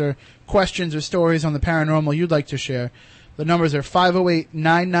thoughts or questions or stories on the paranormal you'd like to share. The numbers are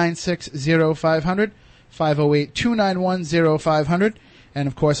 508-996-0500, 508-291-0500. And,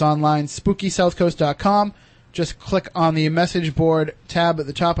 of course, online, SpookySouthCoast.com. Just click on the message board tab at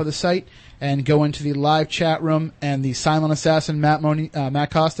the top of the site and go into the live chat room. And the silent assassin, Matt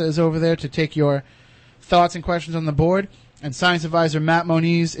Costa, is over there to take your thoughts and questions on the board. And science advisor Matt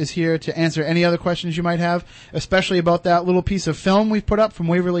Moniz is here to answer any other questions you might have, especially about that little piece of film we've put up from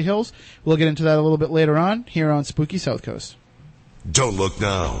Waverly Hills. We'll get into that a little bit later on here on Spooky South Coast. Don't look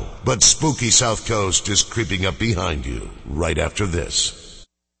now, but Spooky South Coast is creeping up behind you right after this.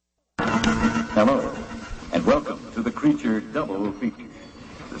 Hello, and welcome to the Creature Double Feature.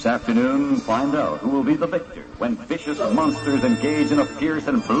 This afternoon, find out who will be the victor when vicious monsters engage in a fierce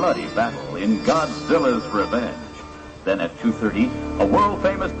and bloody battle in Godzilla's Revenge. Then at 2:30, a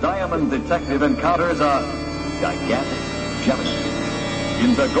world-famous diamond detective encounters a gigantic jellyfish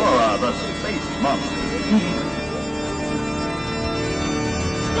in Dagora, the Space Monster.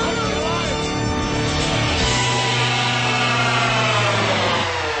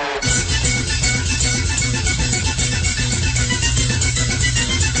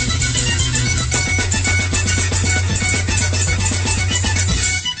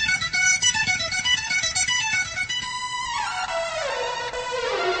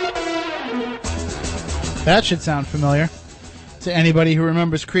 That should sound familiar to anybody who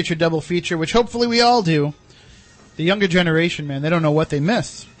remembers Creature Double Feature, which hopefully we all do. The younger generation, man, they don't know what they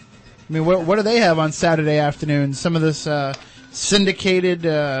missed. I mean, what do they have on Saturday afternoons? Some of this syndicated,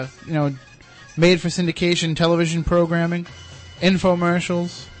 made for syndication television programming,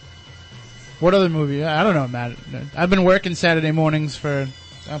 infomercials. What other movie? I don't know, Matt. I've been working Saturday mornings for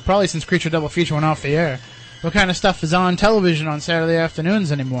probably since Creature Double Feature went off the air. What kind of stuff is on television on Saturday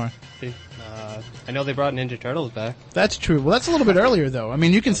afternoons anymore? I know they brought Ninja Turtles back. That's true. Well, that's a little bit earlier, though. I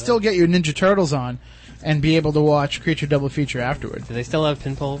mean, you can still get your Ninja Turtles on and be able to watch Creature Double Feature afterward. Do they still have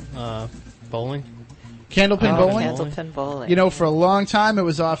pinball bowling? Candlepin bowling? Candlepin bowling. You know, for a long time it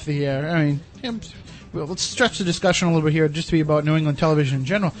was off the air. I mean, well, let's stretch the discussion a little bit here just to be about New England television in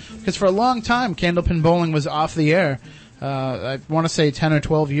general. Because for a long time, Candlepin bowling was off the air. I want to say 10 or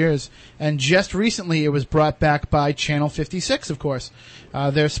 12 years. And just recently it was brought back by Channel 56, of course.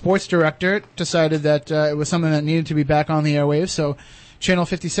 Their sports director decided that it was something that needed to be back on the airwaves, so Channel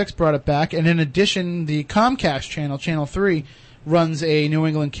 56 brought it back. And in addition, the Comcast channel, Channel 3, runs a New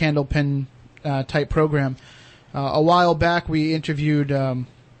England Candlepin type program. A while back I interviewed for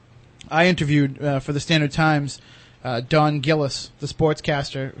the Standard Times Don Gillis, the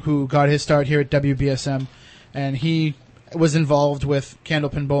sportscaster, who got his start here at WBSM. And he was involved with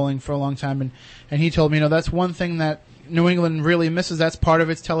Candlepin bowling for a long time, and he told me, that's one thing that New England really misses. That's part of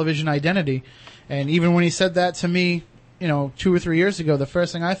its television identity. And even when he said that to me, 2 or 3 years ago, the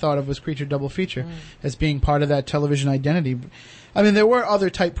first thing I thought of was Creature Double Feature as being part of that television identity. I mean, there were other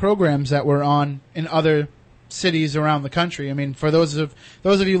type programs that were on in other cities around the country. I mean, for those of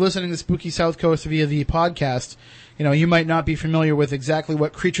you listening to Spooky South Coast via the podcast, you might not be familiar with exactly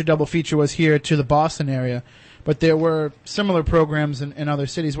what Creature Double Feature was here to the Boston area. But there were similar programs in other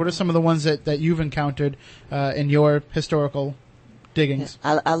cities. What are some of the ones that you've encountered in your historical diggings?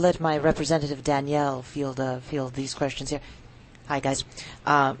 I'll let my representative Danielle field these questions here. Hi, guys.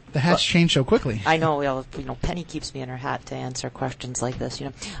 The hats change so quickly. I know. Well, Penny keeps me in her hat to answer questions like this.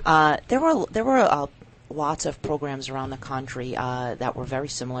 There were lots of programs around the country that were very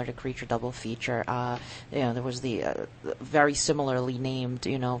similar to Creature Double Feature. There was the very similarly named,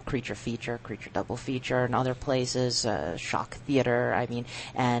 Creature Feature, Creature Double Feature, and other places, Shock Theater. I mean,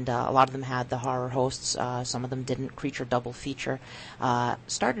 and a lot of them had the horror hosts. Some of them didn't. Creature Double Feature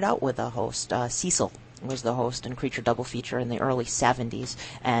started out with a host, Cecil was the host in Creature Double Feature in the early 70s,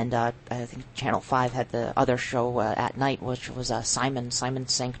 and I think Channel 5 had the other show at night, which was Simon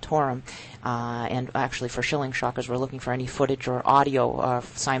Sanctorum, and actually for Shilling Shockers, we're looking for any footage or audio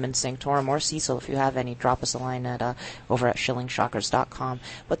of Simon Sanctorum or Cecil. If you have any, drop us a line at over at shillingshockers.com.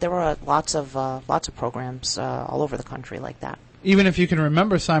 But there were lots of programs all over the country like that. Even if you can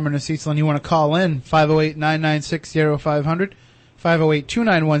remember Simon or Cecil and you want to call in, 508-996-0500.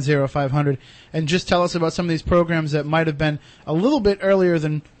 508-291-0500, and just tell us about some of these programs that might have been a little bit earlier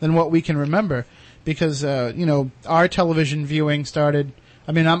than what we can remember, because our television viewing started.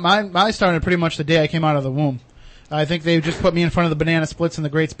 I mean, I started pretty much the day I came out of the womb. I think they just put me in front of the Banana Splits and the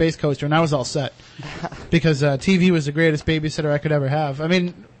Great Space Coaster, and I was all set, because TV was the greatest babysitter I could ever have. I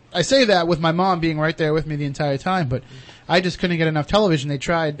mean, I say that with my mom being right there with me the entire time, but I just couldn't get enough television. They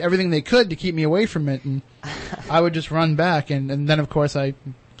tried everything they could to keep me away from it, and I would just run back, and then, of course, I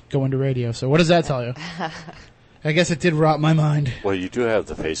go into radio. So what does that tell you? I guess it did rot my mind. Well, you do have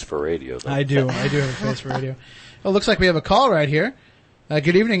the face for radio, though. I do have a face for radio. Well, it looks like we have a call right here.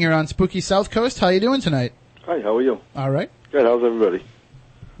 Good evening. You're on Spooky South Coast. How you doing tonight? Hi, how are you? All right. Good, how's everybody?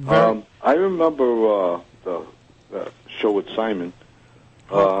 Very- I remember the show with Simon.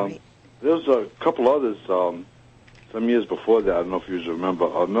 Great. There's a couple others some years before that. I don't know if you remember.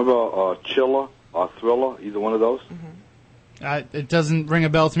 Remember Chiller or Thriller, either one of those? It doesn't ring a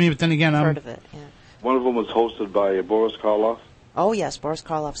bell to me, but then again, Heard of it, yeah. One of them was hosted by Boris Karloff. Oh, yes, Boris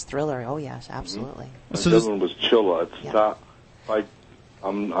Karloff's Thriller. Oh, yes, absolutely. So the this- other one was Chiller. Yeah.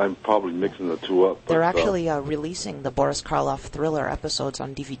 I'm probably mixing the two up. They're but, actually releasing the Boris Karloff Thriller episodes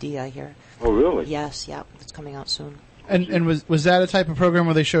on DVD, I hear. Oh, really? Yes, yeah, it's coming out soon. And was that a type of program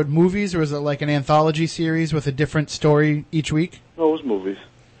where they showed movies, or was it like an anthology series with a different story each week? No, it was movies.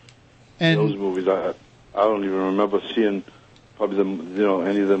 And Those movies, I don't even remember seeing probably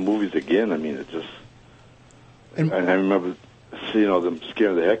any of them movies again. I mean, it just. And- I remember seeing them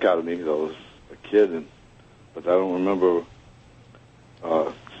scaring the heck out of me because I was a kid, but I don't remember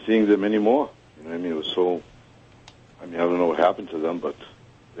seeing them anymore. You know what I mean? It was so. I mean, I don't know what happened to them, but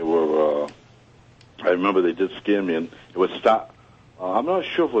they were. I remember they did scare me, and it would start. I'm not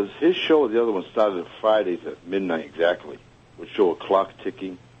sure if it was his show or the other one started Fridays at midnight exactly. It would show a clock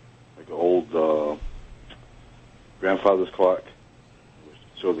ticking, like an old grandfather's clock. It would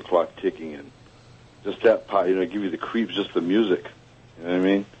show the clock ticking, and just that part, give you the creeps, just the music. You know what I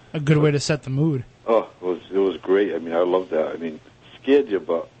mean? a good way to set the mood. Oh, it was great. I mean, I loved that. I mean, it scared you,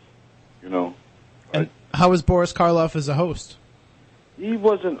 but And how was Boris Karloff as a host? he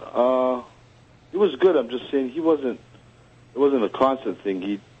wasn't. It was good. I'm just saying he wasn't. It wasn't a constant thing.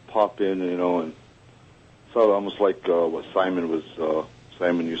 He'd pop in, and sort of almost like what Simon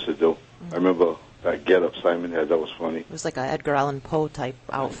used to do. I remember that get-up Simon had. That was funny. It was like a Edgar Allan Poe type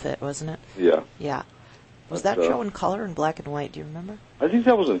outfit, wasn't it? Yeah. Yeah. Was But, that show in color and black and white? Do you remember? I think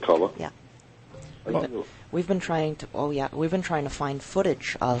that was in color. Yeah. I think it was- We've been trying to find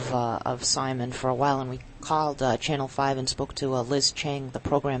footage of Simon for a while, and we called Channel 5 and spoke to Liz Chang, the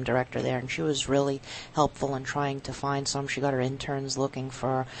program director there, and she was really helpful in trying to find some. She got her interns looking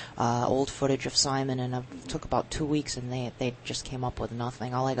for old footage of Simon, and it took about 2 weeks, and they just came up with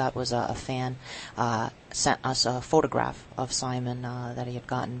nothing. All I got was a fan sent us a photograph of Simon that he had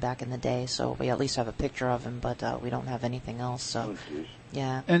gotten back in the day, so we at least have a picture of him, but we don't have anything else. So. Oh, geez.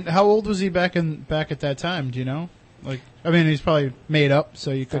 Yeah. And how old was he back at that time? Do you know? Like, I mean, he's probably made up,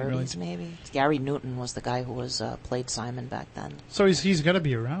 so you couldn't really. 30s maybe. Gary Newton was the guy who was played Simon back then. So he's got to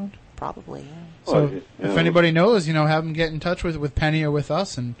be around. Probably, yeah. So yeah, if anybody knows, have him get in touch with Penny or with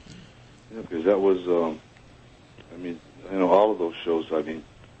us. And Yeah, because that was. I mean, all of those shows. I mean,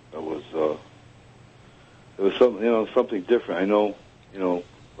 that was. It was something different. I know. A lot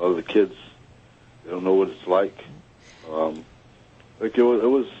of the kids, they don't know what it's like. Like it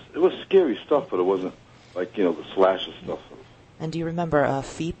was scary stuff, but it wasn't like the slasher stuff. And do you remember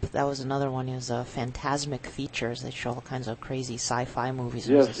FEEP? That was another one. It was Phantasmic Features. They show all kinds of crazy sci-fi movies.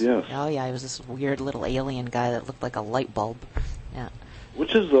 Yes. Oh yeah, he was this weird little alien guy that looked like a light bulb. Yeah.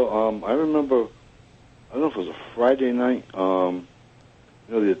 Which is I remember. I don't know if it was a Friday night.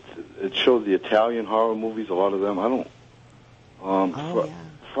 It showed the Italian horror movies. A lot of them. I don't. Yeah.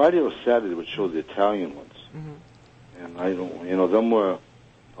 Friday or Saturday would show the Italian ones. Mm-hmm. And I don't, them were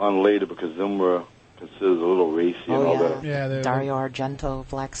on later because them were considered a little racy and all that. yeah, Dario Argento,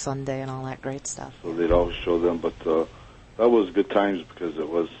 Black Sunday, and all that great stuff. So they'd always show them, but that was good times because it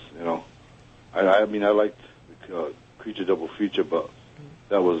was, I mean, I liked Creature Double Feature, but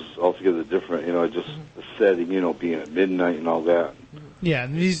that was altogether different. Just the setting, being at midnight and all that. yeah,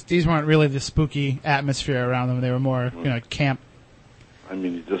 these weren't really the spooky atmosphere around them. They were more camp. I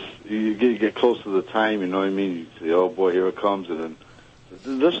mean, you get close to the time, you know what I mean? You say, oh boy, here it comes, and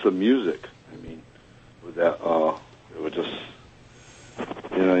then just the music. I mean, with that, it would just,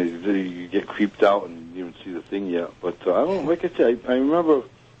 you get creeped out and you don't even see the thing yet. But I don't, like I said, I remember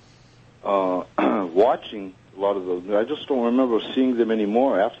watching a lot of those. I just don't remember seeing them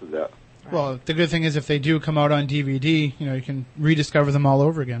anymore after that. Well, the good thing is if they do come out on DVD, you can rediscover them all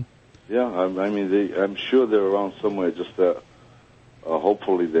over again. Yeah, I mean, I'm sure they're around somewhere. Just that.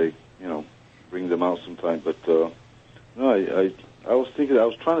 Hopefully they, bring them out sometime. But no, I was trying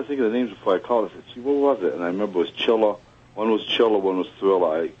to think of the names before I called. I said, "See, what was it?" And I remember it was Chiller. One was Chiller, one was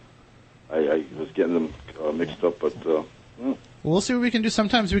Thriller. I was getting them mixed up, but. We'll see what we can do.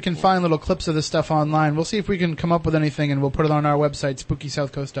 Sometimes we can find little clips of this stuff online. We'll see if we can come up with anything, and we'll put it on our website,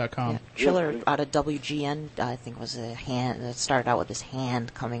 SpookySouthCoast.com. Yeah. Chiller out of WGN, I think, was a hand. It started out with this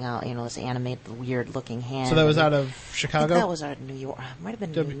hand coming out, this animated, weird-looking hand. So that was out of I Chicago? think that was out of New York. It might have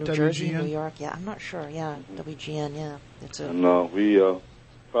been New Jersey, New York. Yeah, I'm not sure. Yeah, WGN. Yeah, it's a. And we, as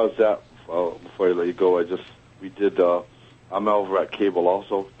far as that, before I let you go, we did I'm over at Cable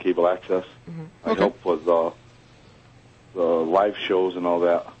also, Cable Access. Mm-hmm. I help with the live shows and all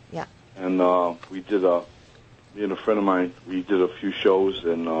that. Yeah. And we did me and a friend of mine, we did a few shows,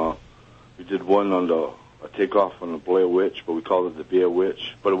 and we did one on a takeoff on the Blair Witch, but we called it the Bear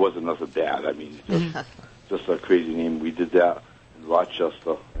Witch, but it wasn't nothing bad. I mean, just a crazy name. We did that in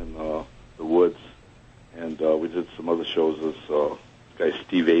Rochester in the woods, and we did some other shows as guy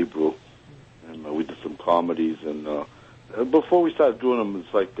Steve Abreu, and we did some comedies. And before we started doing them,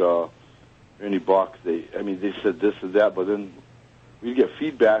 it's like Ernie Bach. They said this and that, but then we'd get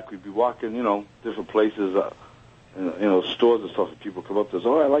feedback. We'd be walking, different places, stores and stuff, and people come up to us,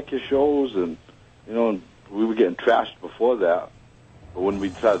 I like your shows, and and we were getting trashed before that. But when we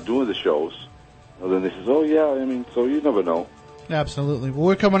started doing the shows, then they says, so you never know. Absolutely. Well,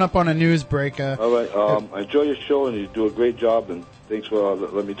 we're coming up on a news break. All right. I enjoy your show, and you do a great job, and thanks for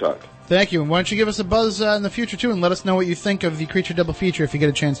letting me talk. Thank you. And why don't you give us a buzz in the future, too, and let us know what you think of the Creature Double Feature if you get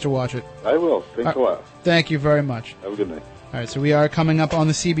a chance to watch it. I will. Thanks a lot. Thank you very much. Have a good night. All right, so we are coming up on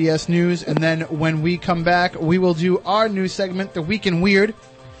the CBS News, and then when we come back, we will do our news segment, The Week in Weird.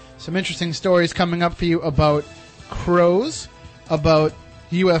 Some interesting stories coming up for you about crows, about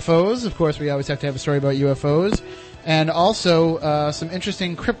UFOs. Of course, we always have to have a story about UFOs. And also some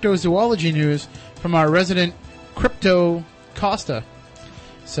interesting cryptozoology news from our resident Crypto Costa.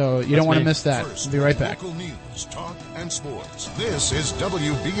 So you don't want to miss that. First, we'll be right back. Local news, talk, and sports. This is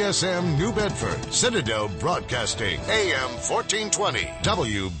WBSM New Bedford, Citadel Broadcasting, AM 1420,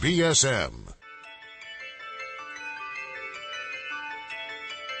 WBSM.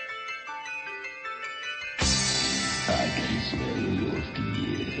 I can smell your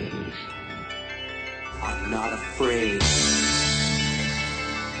fears. I'm not afraid.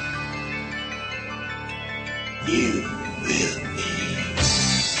 You will be.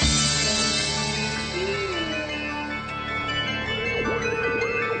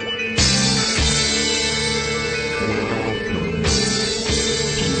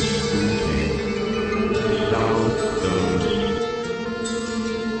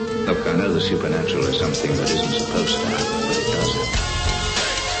 Look, I know the supernatural is something that isn't supposed to happen, but it does happen.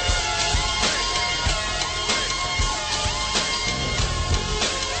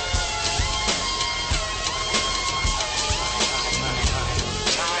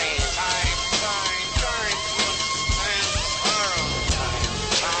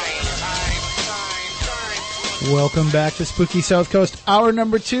 Welcome back to Spooky South Coast, hour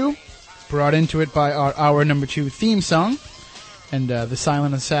number 2, brought into it by our hour number 2 theme song. And the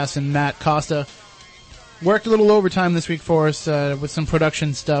silent assassin, Matt Costa, worked a little overtime this week for us with some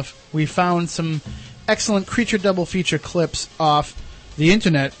production stuff. We found some excellent Creature Double Feature clips off the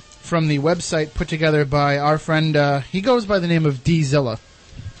internet from the website put together by our friend, he goes by the name of D-Zilla,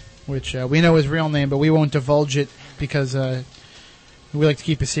 which we know his real name, but we won't divulge it because we like to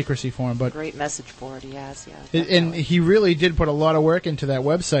keep his secrecy for him. But great message board he has, yeah. And he really did put a lot of work into that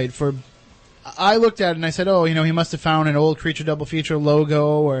website. I looked at it and I said, he must have found an old Creature Double Feature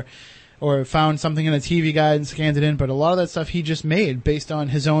logo or found something in a TV guide and scanned it in. But a lot of that stuff he just made based on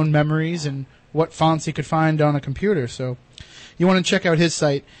his own memories and what fonts he could find on a computer. So you want to check out his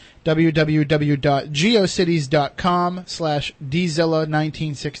site,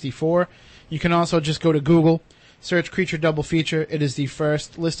 www.geocities.com/dzilla1964. You can also just go to Google, search Creature Double Feature. It is the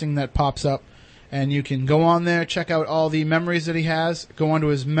first listing that pops up. And you can go on there, check out all the memories that he has, go onto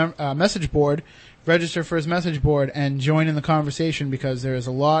his message board, register for his message board, and join in the conversation because there is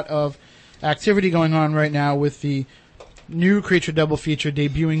a lot of activity going on right now with the new Creature Double Feature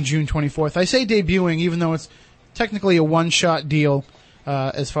debuting June 24th. I say debuting even though it's technically a one-shot deal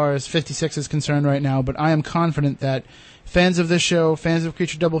as far as 56 is concerned right now, but I am confident that fans of this show, fans of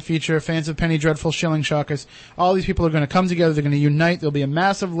Creature Double Feature, fans of Penny Dreadful, Shilling Shockers, all these people are going to come together. They're going to unite. There'll be a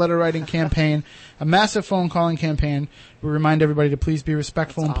massive letter-writing campaign, a massive phone-calling campaign. We remind everybody to please be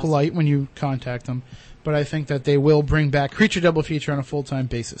respectful and polite when you contact them. But I think that they will bring back Creature Double Feature on a full-time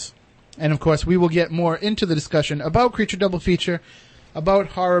basis. And, of course, we will get more into the discussion about Creature Double Feature, about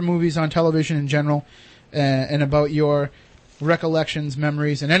horror movies on television in general, and about your recollections,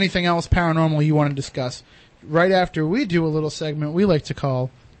 memories, and anything else paranormal you want to discuss. Right after we do a little segment we like to call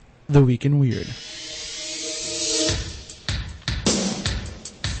The Week in Weird.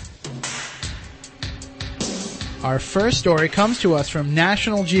 Our first story comes to us from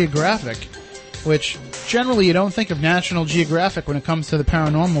National Geographic, which generally you don't think of National Geographic when it comes to the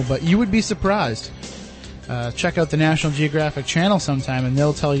paranormal, but you would be surprised. Check out the National Geographic channel sometime and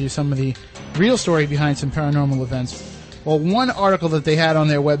they'll tell you some of the real story behind some paranormal events. Well, one article that they had on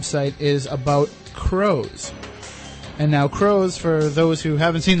their website is about crows. And now crows, for those who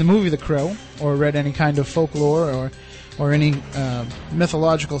haven't seen the movie The Crow, or read any kind of folklore or or any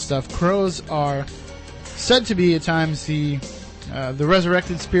mythological stuff, crows are said to be at times the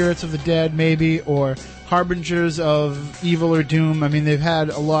resurrected spirits of the dead, maybe, or harbingers of evil or doom. I mean, they've had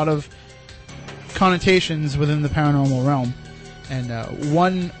a lot of connotations within the paranormal realm. And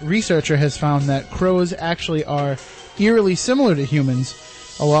one researcher has found that crows actually are eerily similar to humans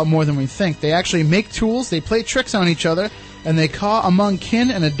a lot more than we think. They actually make tools, they play tricks on each other, and they caw among kin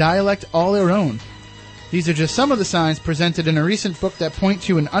in a dialect all their own. These are just some of the signs presented in a recent book that point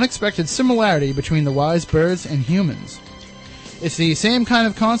to an unexpected similarity between the wise birds and humans. It's the same kind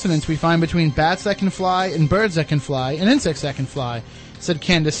of consonance we find between bats that can fly and birds that can fly and insects that can fly, said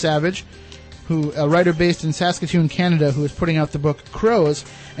Candace Savage, a writer based in Saskatoon, Canada, who is putting out the book Crows,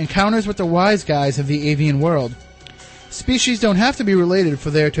 Encounters with the Wise Guys of the Avian World. Species don't have to be related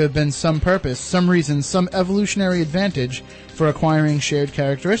for there to have been some purpose, some reason, some evolutionary advantage for acquiring shared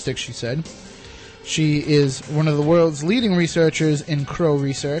characteristics, she said. She is one of the world's leading researchers in crow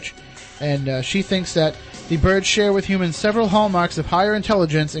research, and she thinks that the birds share with humans several hallmarks of higher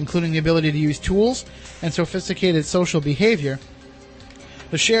intelligence, including the ability to use tools and sophisticated social behavior.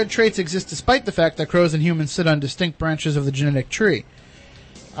 The shared traits exist despite the fact that crows and humans sit on distinct branches of the genetic tree.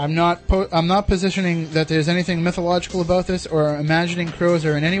 I'm not positioning that there's anything mythological about this or imagining crows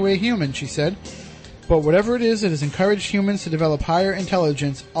are in any way human, she said. But whatever it is that has encouraged humans to develop higher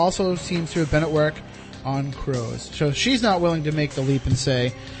intelligence also seems to have been at work on crows. So she's not willing to make the leap and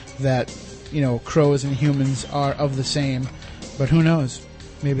say that, crows and humans are of the same. But who knows?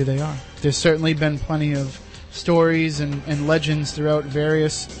 Maybe they are. There's certainly been plenty of stories and legends throughout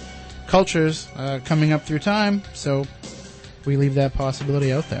various cultures coming up through time, so we leave that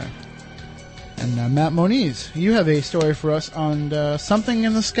possibility out there. And Matt Moniz, you have a story for us on something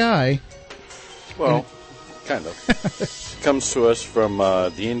in the sky. Well, kind of. It comes to us from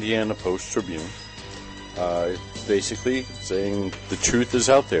the Indiana Post-Tribune, basically saying the truth is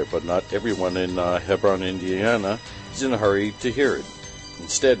out there, but not everyone in Hebron, Indiana is in a hurry to hear it.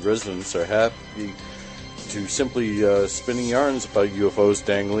 Instead, residents are happy to simply spinning yarns about UFOs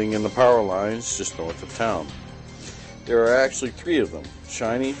dangling in the power lines just north of town. There are actually 3 of them,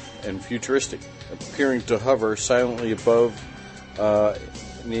 shiny and futuristic, appearing to hover silently above an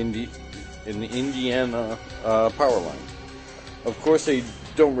Indiana power line. Of course, they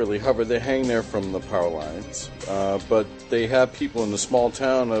don't really hover, they hang there from the power lines, but they have people in the small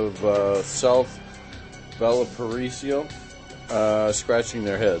town of South Valparaiso scratching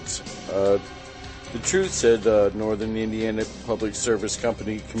their heads. The truth, said Northern Indiana Public Service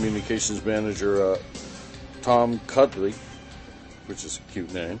Company Communications Manager Tom Cudley, which is a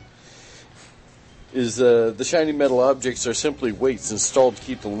cute name, is the shiny metal objects are simply weights installed to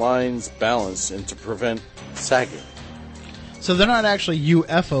keep the lines balanced and to prevent sagging. So they're not actually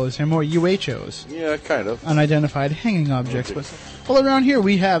UFOs, they're more UHOs. Yeah, kind of. Unidentified hanging objects. Okay. Well, around here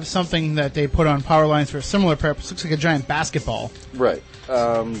we have something that they put on power lines for a similar purpose. Looks like a giant basketball. Right.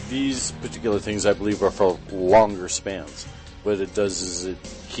 These particular things, I believe, are for longer spans. What it does is it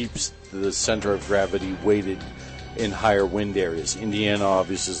keeps the center of gravity weighted in higher wind areas. Indiana,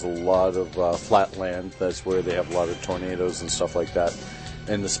 obviously, is a lot of flat land. That's where they have a lot of tornadoes and stuff like that.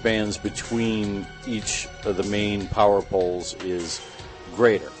 And the spans between each of the main power poles is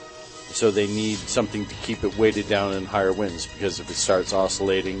greater. So they need something to keep it weighted down in higher winds, because if it starts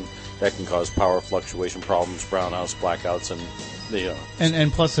oscillating, that can cause power fluctuation problems, brownouts, blackouts, and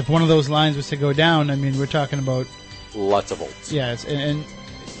And plus, if one of those lines was to go down, I mean, we're talking about lots of volts. Yeah, and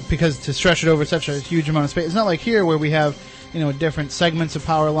because to stretch it over such a huge amount of space, it's not like here where we have different segments of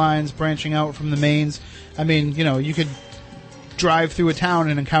power lines branching out from the mains. I mean, you could drive through a town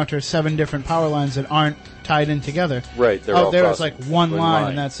and encounter 7 different power lines that aren't tied in together. Right. They're out there, it's like one line,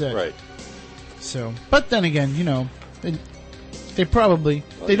 and that's it. Right. So, but then again, they probably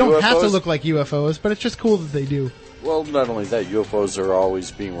they don't UFOs? have to look like UFOs, but it's just cool that they do. Well, not only that, UFOs are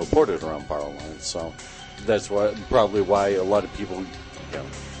always being reported around power lines, so that's probably why a lot of people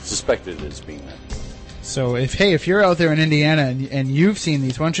suspected it as being that. So if you're out there in Indiana and you've seen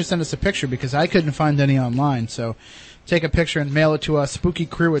these, why don't you send us a picture, because I couldn't find any online. So take a picture and mail it to us,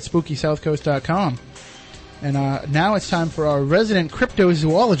 spookycrew@spookysouthcoast.com. And now it's time for our resident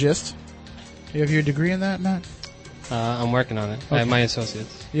cryptozoologist. Do you have your degree in that, Matt? I'm working on it. Okay. I have my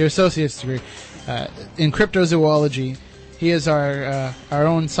associate's. Your associate's degree. In cryptozoology. He is our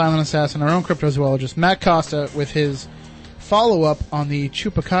own silent assassin, our own cryptozoologist, Matt Costa, with his follow-up on the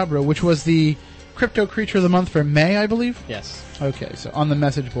Chupacabra, which was the crypto creature of the month for May, I believe? Yes. Okay, so on the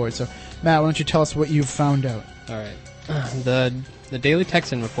message board. So, Matt, why don't you tell us what you've found out? All right. The Daily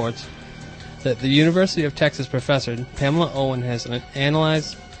Texan reports that the University of Texas professor Pamela Owen has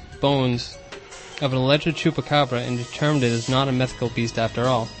analyzed bones of an alleged chupacabra and determined it is not a mythical beast after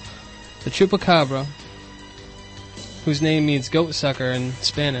all. The chupacabra, whose name means goat sucker in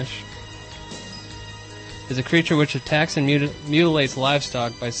Spanish, is a creature which attacks and mutilates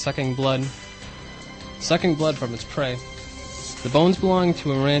livestock by sucking blood from its prey. The bones belong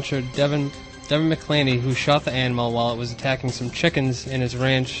to a rancher, Devin McClaney, who shot the animal while it was attacking some chickens in his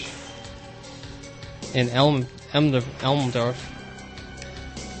ranch in Elmendorf.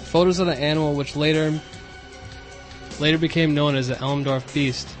 Photos of the animal, which later became known as the Elmendorf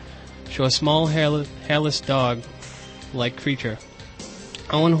beast, show a small hairless dog-like creature.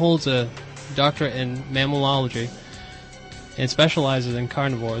 Owen holds a doctorate in mammalogy and specializes in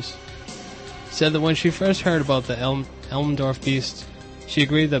carnivores. Said that when she first heard about the Elmendorf beast, she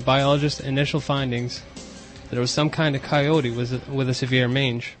agreed that biologists' initial findings that it was some kind of coyote with a severe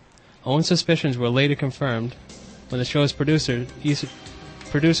mange. Owen's suspicions were later confirmed when the show's producers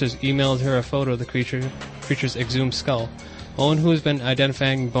emailed her a photo of the creature's exhumed skull. Owen, who has been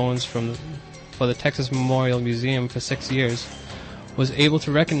identifying bones for the Texas Memorial Museum for 6 years, was able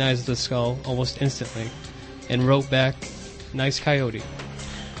to recognize the skull almost instantly and wrote back, "Nice coyote."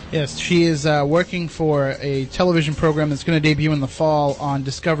 Yes, she is working for a television program that's going to debut in the fall on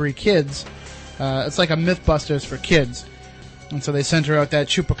Discovery Kids. It's like a Mythbusters for kids. And so they sent her out that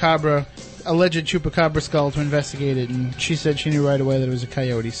alleged chupacabra skull to investigate it, and she said she knew right away that it was a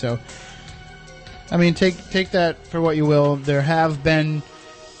coyote. So, I mean, take that for what you will. There have been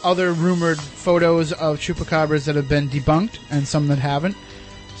other rumored photos of chupacabras that have been debunked, and some that haven't.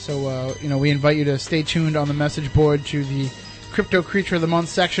 So, we invite you to stay tuned on the message board to the Crypto Creature of the Month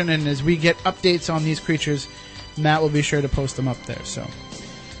section, and as we get updates on these creatures, Matt will be sure to post them up there. So,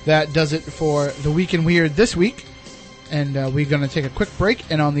 that does it for the Week in Weird this week. And we're going to take a quick break,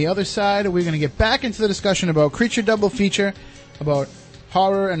 and on the other side, we're going to get back into the discussion about Creature Double Feature, about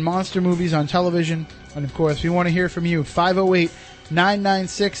horror and monster movies on television, and of course, we want to hear from you.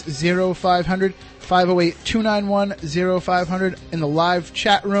 508-996-0500, 508-291-0500, in the live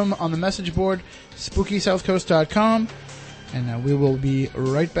chat room on the message board, SpookySouthCoast.com, and we will be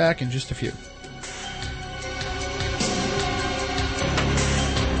right back in just a few.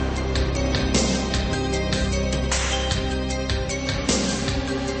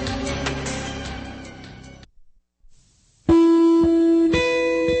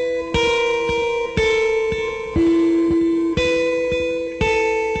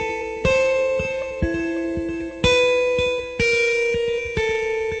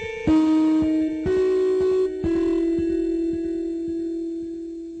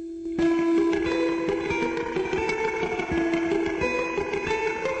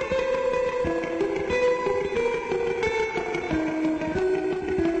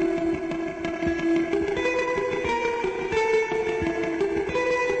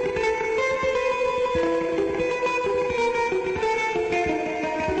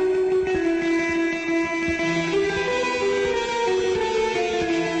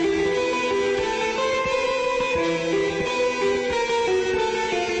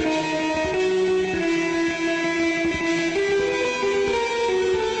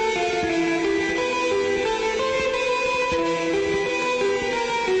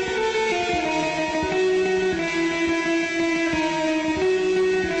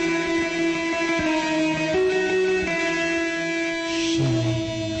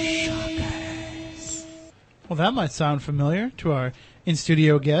 That might sound familiar to our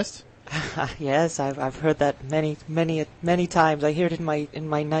in-studio guest. Yes, I've heard that many times. I hear it in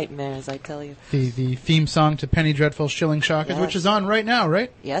my nightmares, I tell you. The theme song to Penny Dreadful's Shilling Shockers, yes, which is on right now,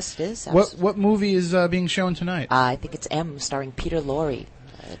 right? Yes, it is. What movie is being shown tonight? I think it's M, starring Peter Lorre,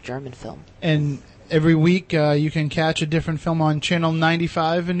 a German film. And every week you can catch a different film on Channel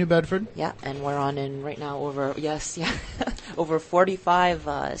 95 in New Bedford? Yeah, and we're on right now over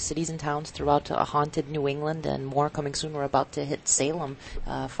 45 cities and towns throughout haunted New England, and more coming soon. We're about to hit Salem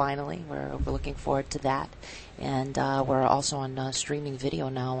finally. We're looking forward to that. And we're also on streaming video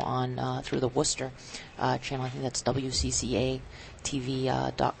now on through the Worcester channel. I think that's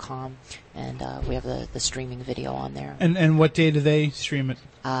WCCATV.com, and we have the streaming video on there. And what day do they stream it?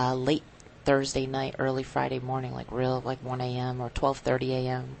 Late Thursday night, early Friday morning, like 1 a.m. or 12:30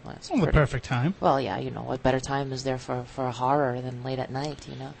 a.m. The perfect time. Well, yeah, what better time is there for a horror than late at night,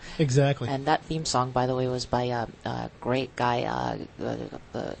 Exactly. And that theme song, by the way, was by a great guy,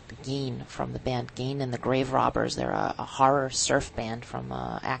 Geen, from the band Geen and the Grave Robbers. They're a horror surf band from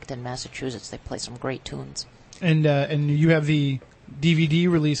Acton, Massachusetts. They play some great tunes. And you have the DVD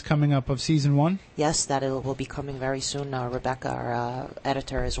release coming up of season 1. Yes, that will be coming very soon. Rebecca, our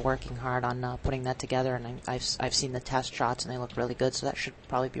editor, is working hard on putting that together, and I've seen the test shots, and they look really good, so that should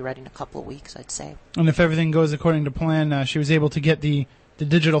probably be ready in a couple of weeks, I'd say. And if everything goes according to plan, she was able to get the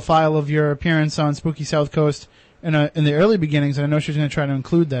digital file of your appearance on Spooky South Coast in the early beginnings, and I know she's going to try to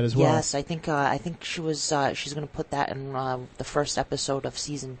include that as well. Yes, I think she's going to put that in the first episode of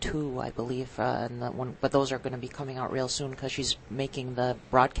season 2, I believe. But those are going to be coming out real soon because she's making the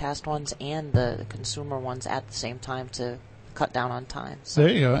broadcast ones and the consumer ones at the same time to cut down on time. So.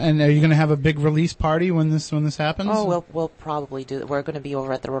 There you go. And are you going to have a big release party when this happens? Oh, we'll probably do. We're going to be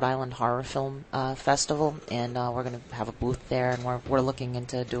over at the Rhode Island Horror Film Festival, and we're going to have a booth there, and we're looking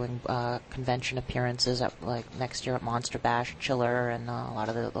into doing convention appearances at like next year at Monster Bash, Chiller, and a lot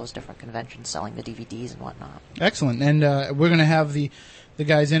of those different conventions selling the DVDs and whatnot. Excellent. And we're going to have the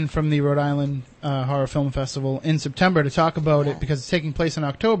guys in from the Rhode Island Horror Film Festival in September to talk about it because it's taking place in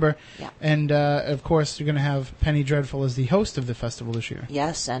October. Yeah. And, of course, you're going to have Penny Dreadful as the host of the festival this year.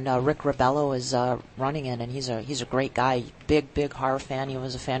 Yes, and Rick Ribello is running it, and he's a great guy, big horror fan. He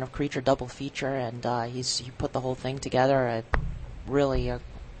was a fan of Creature Double Feature, and he put the whole thing together. Really a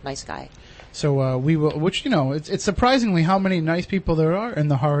nice guy. So we will, which it's surprisingly how many nice people there are in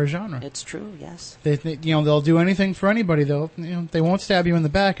the horror genre. It's true, yes. They'll do anything for anybody. They won't stab you in the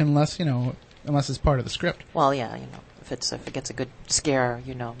back unless it's part of the script. Well, yeah, if it gets a good scare,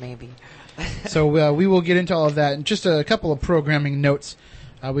 maybe. So we will get into all of that. And just a couple of programming notes.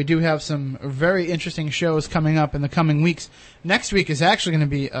 We do have some very interesting shows coming up in the coming weeks. Next week is actually going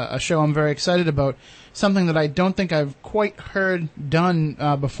to be a show I'm very excited about. Something that I don't think I've quite heard done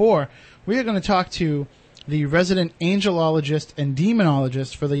before. We are going to talk to the resident angelologist and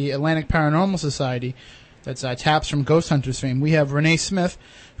demonologist for the Atlantic Paranormal Society. That's Taps from Ghost Hunters fame. We have Renee Smith,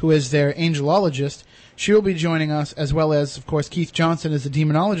 who is their angelologist. She will be joining us, as well as, of course, Keith Johnson is the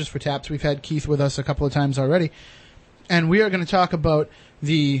demonologist for Taps. We've had Keith with us a couple of times already. And we are going to talk about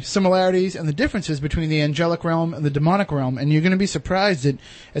the similarities and the differences between the angelic realm and the demonic realm. And you're going to be surprised at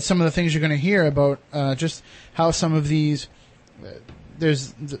some of the things you're going to hear about just how some of these...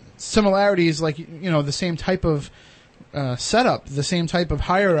 there's similarities, like, the same type of setup, the same type of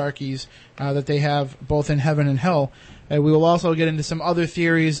hierarchies that they have both in heaven and hell. We will also get into some other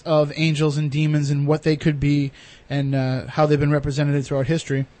theories of angels and demons and what they could be and how they've been represented throughout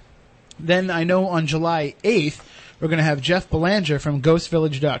history. Then I know on July 8th, we're going to have Jeff Belanger from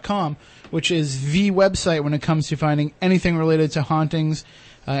GhostVillage.com, which is the website when it comes to finding anything related to hauntings,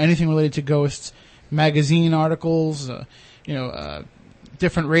 anything related to ghosts, magazine articles,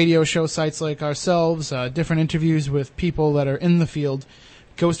 different radio show sites like ourselves, different interviews with people that are in the field.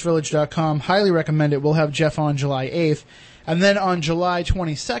 GhostVillage.com. Highly recommend it. We'll have Jeff on July 8th. And then on July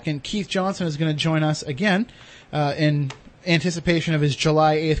 22nd, Keith Johnson is going to join us again in anticipation of his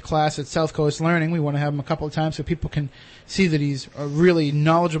July 8th class at South Coast Learning. We want to have him a couple of times so people can see that he's a really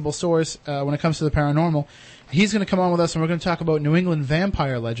knowledgeable source when it comes to the paranormal. He's going to come on with us, and we're going to talk about New England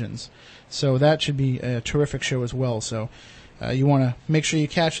vampire legends. So that should be a terrific show as well. So you want to make sure you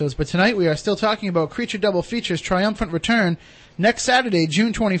catch those. But tonight we are still talking about Creature Double Feature's triumphant return next Saturday,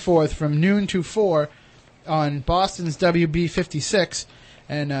 June 24th, from noon to 4 on Boston's WB 56.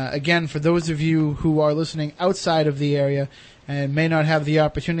 And again, for those of you who are listening outside of the area and may not have the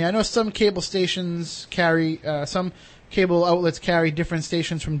opportunity, I know some cable stations carry, some cable outlets carry different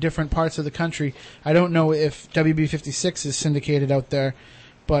stations from different parts of the country. I don't know if WB 56 is syndicated out there,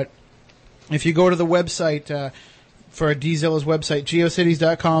 but if you go to the website, for Dzilla's website,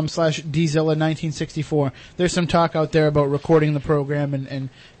 geocities.com/Dzilla1964. There's some talk out there about recording the program and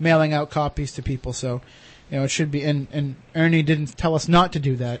mailing out copies to people. So, it should be. And Ernie didn't tell us not to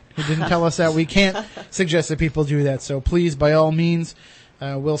do that. He didn't tell us that we can't suggest that people do that. So please, by all means,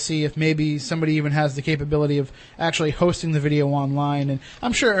 we'll see if maybe somebody even has the capability of actually hosting the video online. And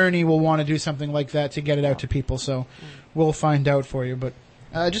I'm sure Ernie will want to do something like that to get it out to people. So we'll find out for you. But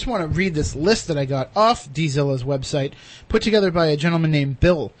I just want to read this list that I got off Dzilla's website, put together by a gentleman named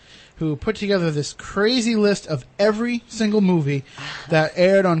Bill, who put together this crazy list of every single movie that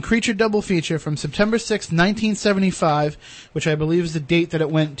aired on Creature Double Feature from September 6, 1975, which I believe is the date that it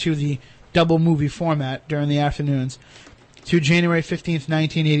went to the double movie format during the afternoons, to January 15th,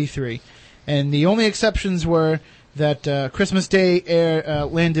 1983. And the only exceptions were that Christmas Day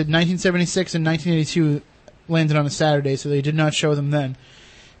landed 1976 and 1982 landed on a Saturday, so they did not show them then.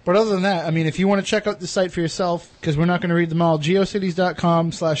 But other than that, I mean, if you want to check out the site for yourself, because we're not going to read them all,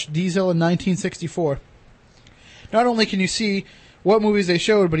 geocities.com/Dzilla1964. Not only can you see what movies they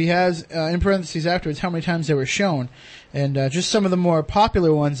showed, but he has, in parentheses afterwards, how many times they were shown. And just some of the more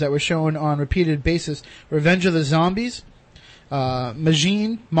popular ones that were shown on repeated basis: Revenge of the Zombies,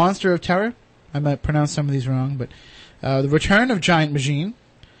 Majin, Monster of Terror. I might pronounce some of these wrong, but The Return of Giant Majin.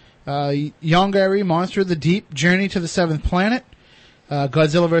 Yongari, Monster of the Deep, Journey to the Seventh Planet.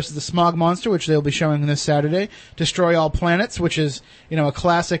 Godzilla vs. the Smog Monster, which they'll be showing this Saturday. Destroy All Planets, which is, a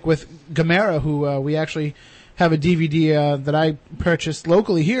classic with Gamera, who we actually have a DVD that I purchased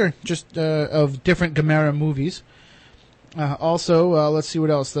locally here, just of different Gamera movies. Also, let's see what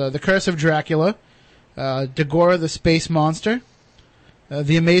else. The Curse of Dracula, Dagora the Space Monster,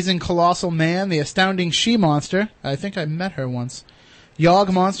 The Amazing Colossal Man, The Astounding She-Monster. I think I met her once.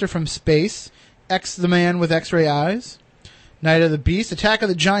 Yog Monster from Space, X the Man with X-Ray Eyes, Night of the Beast, Attack of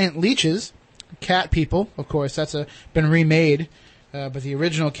the Giant Leeches, Cat People, of course, that's been remade, but the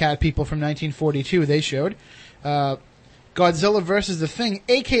original Cat People from 1942 they showed. Godzilla vs. the Thing,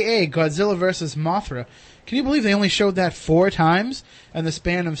 a.k.a. Godzilla vs. Mothra. Can you believe they only showed that 4 times in the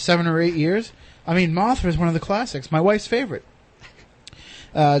span of 7 or 8 years? I mean, Mothra is one of the classics, my wife's favorite.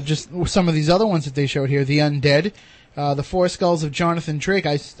 Just some of these other ones that they showed here, The Undead, The Four Skulls of Jonathan Drake,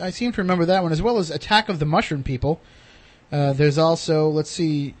 I seem to remember that one, as well as Attack of the Mushroom People. There's also, let's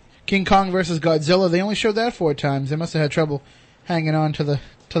see, King Kong vs. Godzilla. They only showed that 4 times. They must have had trouble hanging on to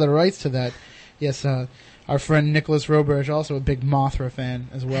the rights to that. Yes, our friend Nicholas Roberge, also a big Mothra fan,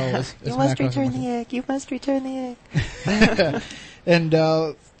 as well as You must return the egg. You must return the egg. And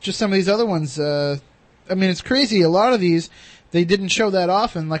just some of these other ones. I mean, it's crazy. A lot of these, they didn't show that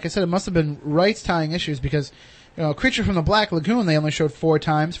often. Like I said, it must have been rights tying issues because Creature from the Black Lagoon, they only showed 4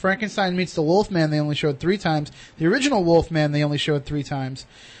 times. Frankenstein Meets the Wolfman, they only showed 3 times. The original Wolfman, they only showed 3 times.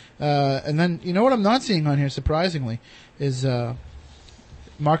 And then, you know what I'm not seeing on here, surprisingly, is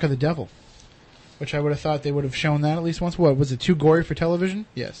Mark of the Devil, which I would have thought they would have shown that at least once. What, was it too gory for television?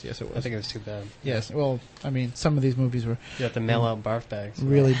 Yes, it was. I think it was too bad. Yes, well, I mean, some of these movies were... You have to mail out barf bags.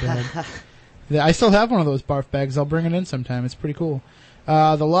 Really bad. I still have one of those barf bags. I'll bring it in sometime. It's pretty cool.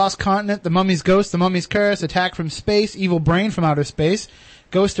 The Lost Continent, The Mummy's Ghost, The Mummy's Curse, Attack from Space, Evil Brain from Outer Space,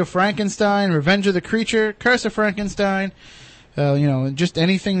 Ghost of Frankenstein, Revenge of the Creature, Curse of Frankenstein, just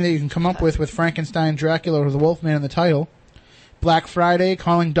anything that you can come up with Frankenstein, Dracula, or the Wolfman in the title. Black Friday,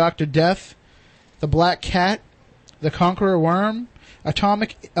 Calling Dr. Death, The Black Cat, The Conqueror Worm,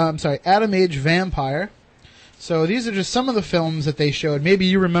 Atom Age Vampire. So these are just some of the films that they showed. Maybe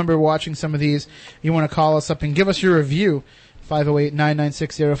you remember watching some of these. You want to call us up and give us your review.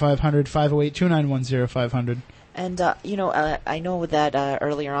 508-996-0500, 508-291-0500. And, I know that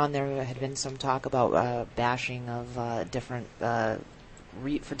earlier on there had been some talk about bashing of different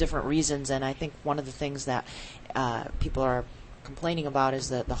for different reasons, and I think one of the things that people are complaining about is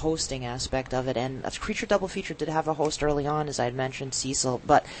the hosting aspect of it. And Creature Double Feature did have a host early on, as I had mentioned, Cecil,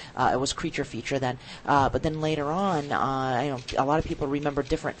 but it was Creature Feature then. But then later on, a lot of people remember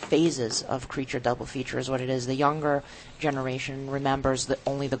different phases of Creature Double Feature is what it is. The younger generation remembers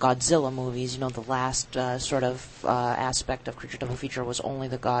only the Godzilla movies. The last sort of aspect of Creature Double Feature was only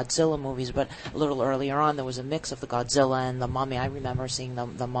the Godzilla movies, but a little earlier on there was a mix of the Godzilla and the Mummy. I remember seeing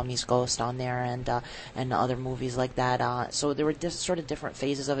the Mummy's Ghost on there and other movies like that. So there were sort of different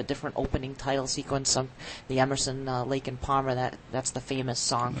phases of it, different opening title sequence. The Emerson, Lake and Palmer, that's the famous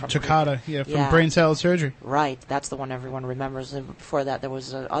song from Toccata, from Brain Salad Surgery. Right, that's the one everyone remembers. And before that, there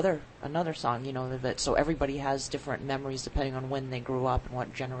was another song, so everybody has different memories depending on when they grew up and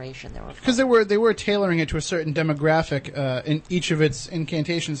what generation they were from. Because they were tailoring it to a certain demographic in each of its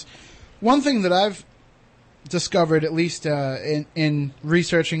incantations. One thing that I've discovered, at least in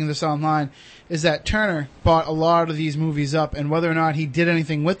researching this online, is that Turner bought a lot of these movies up, and whether or not he did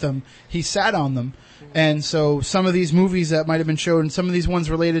anything with them, he sat on them. Mm-hmm. And so some of these movies that might have been shown, and some of these ones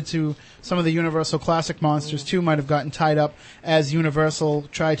related to some of the Universal classic monsters too, might have gotten tied up as Universal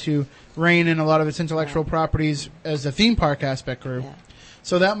tried to rein in a lot of its intellectual properties as a theme park aspect grew. Yeah.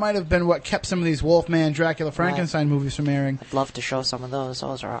 So that might have been what kept some of these Wolfman, Dracula, Frankenstein movies from airing. I'd love to show some of those.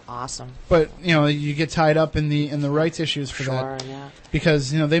 Those are awesome. But you get tied up in the rights issues for that. Sure, yeah. Because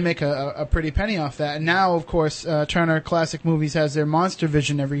they make a pretty penny off that. And now, of course, Turner Classic Movies has their Monster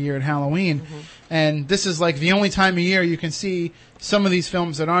Vision every year at Halloween, and this is like the only time of year you can see some of these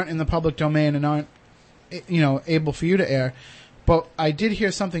films that aren't in the public domain and aren't able for you to air. But I did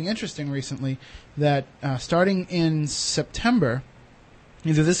hear something interesting recently that starting in September,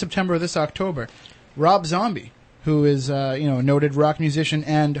 either this September or this October, Rob Zombie, who is a noted rock musician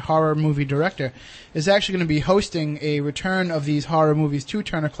and horror movie director, is actually going to be hosting a return of these horror movies to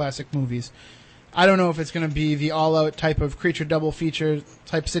Turner Classic Movies. I don't know if it's going to be the all-out type of Creature Double Feature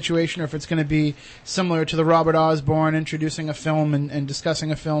type situation, or if it's going to be similar to the Robert Osborne introducing a film and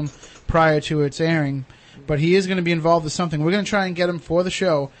discussing a film prior to its airing. But he is going to be involved with something. We're going to try and get him for the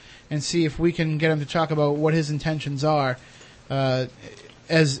show and see if we can get him to talk about what his intentions are.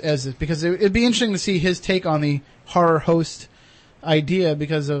 because it'd be interesting to see his take on the horror host idea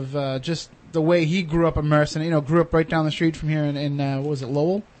because of just the way he grew up immersed and grew up right down the street from here in what was it,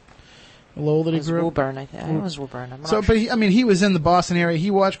 Lowell that he grew up? Woburn, I think. It was Woburn. I'm not So, sure. but he was in the Boston area.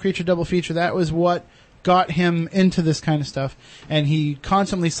 He watched Creature Double Feature. That was what got him into this kind of stuff, and he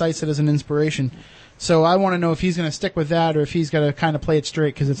constantly cites it as an inspiration. So I want to know if he's going to stick with that or if he's going to kind of play it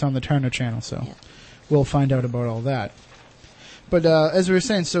straight because it's on the Turner Channel. So we'll find out about all that. But as we were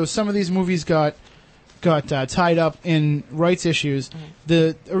saying, so some of these movies got tied up in rights issues. Mm-hmm.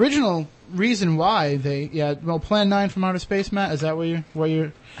 The original reason why Plan 9 from Outer Space, Matt, is that what you're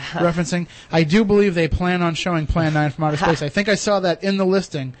referencing? I do believe they plan on showing Plan 9 from Outer Space. I think I saw that in the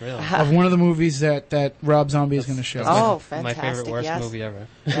listing of one of the movies that Rob Zombie is going to show. Oh, fantastic! My favorite worst movie ever.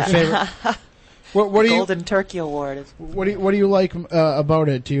 Your favorite? What do you? Golden Turkey Award. What do you like about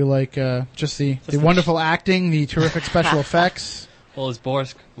it? Do you like just the wonderful acting, the terrific special effects? Well, it's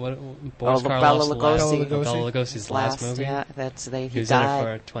Boris Bela Lugosi's last movie. Yeah, he was died. in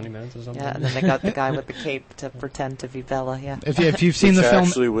it for 20 minutes or something. Yeah, and then they got the guy with the cape to pretend to be Bella. Yeah. If you've seen the film,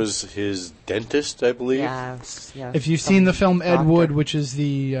 actually was his dentist, I believe. Yeah. If you've seen the film Ed Wood, which is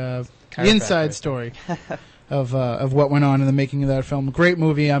the inside story of what went on in the making of that film, great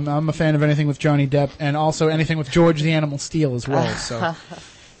movie. I'm a fan of anything with Johnny Depp and also anything with George the Animal Steele as well. So,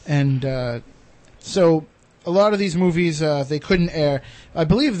 so a lot of these movies they couldn't air. I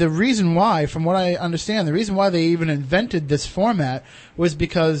believe the reason why, from what I understand, the reason why they even invented this format was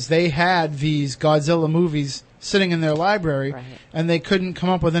because they had these Godzilla movies sitting in their library, and they couldn't come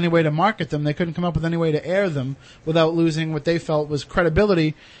up with any way to market them. They couldn't come up with any way to air them without losing what they felt was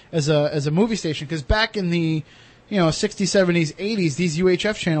credibility as a movie station. Because back in the 60s, 70s, 80s, these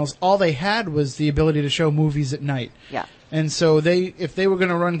UHF channels, all they had was the ability to show movies at night. Yeah. And so if they were going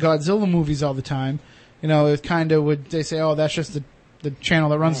to run Godzilla movies all the time, it kind of they say, oh, that's just the channel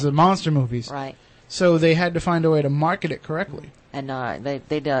that runs the monster movies. Right. So they had to find a way to market it correctly. And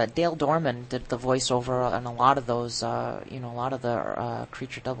Dale Dorman did the voiceover on a lot of those, a lot of the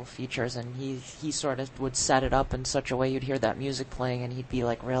Creature Double Features, and he sort of would set it up in such a way you'd hear that music playing, and he'd be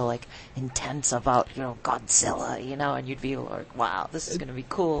real intense about Godzilla, and you'd be like, wow, this is going to be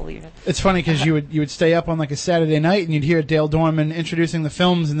cool. It's funny because you would stay up on a Saturday night and you'd hear Dale Dorman introducing the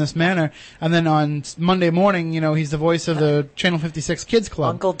films in this manner, and then on Monday morning, he's the voice of the Channel 56 Kids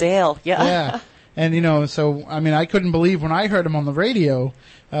Club. Uncle Dale, yeah. And, so, I couldn't believe when I heard him on the radio,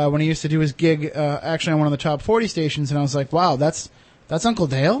 when he used to do his gig, actually on one of the top 40 stations, and I was like, wow, that's Uncle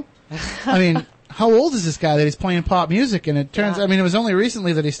Dale? How old is this guy that he's playing pop music? And it turns, it was only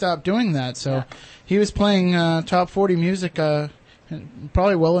recently that he stopped doing that, so he was playing, top 40 music,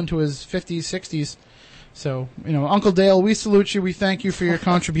 probably well into his 50s, 60s. So, Uncle Dale, we salute you, we thank you for your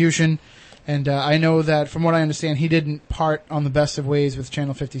contribution. And I know that, from what I understand, he didn't part on the best of ways with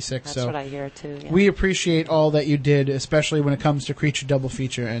Channel 56. That's so what I hear, too. Yeah. We appreciate all that you did, especially when it comes to Creature Double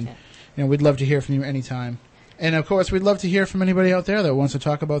Feature. And we'd love to hear from you anytime. And, of course, we'd love to hear from anybody out there that wants to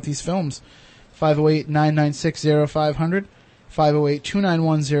talk about these films. 508-996-0500,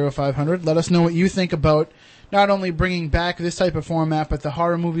 508-291-0500. Let us know what you think about not only bringing back this type of format, but the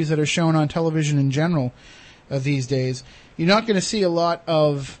horror movies that are shown on television in general these days. You're not going to see a lot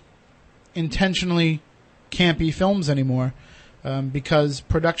of intentionally campy films anymore because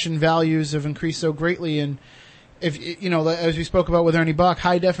production values have increased so greatly, and if as we spoke about with Ernie Bach,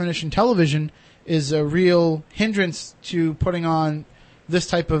 high definition television is a real hindrance to putting on this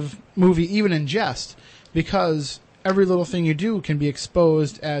type of movie, even in jest, because every little thing you do can be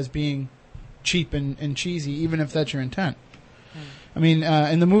exposed as being cheap and cheesy, even if that's your intent.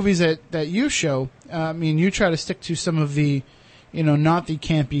 In the movies that you show, you try to stick to some of the not the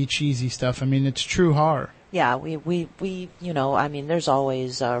campy, cheesy stuff. It's true horror. Yeah, we there's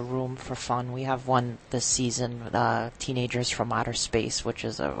always room for fun. We have one this season, Teenagers from Outer Space, which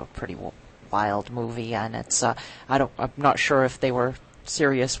is a pretty wild movie, and it's I'm not sure if they were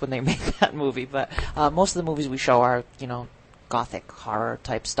serious when they made that movie, but most of the movies we show are gothic horror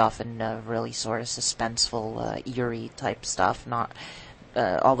type stuff and really sort of suspenseful, eerie type stuff. Not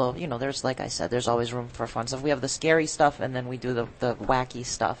although there's, like I said, there's always room for fun stuff. We have the scary stuff, and then we do the wacky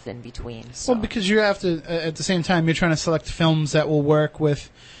stuff in between. So. Well, because you have to, at the same time, you're trying to select films that will work with,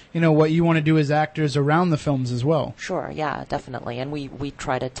 what you want to do as actors around the films as well. Sure, yeah, definitely, and we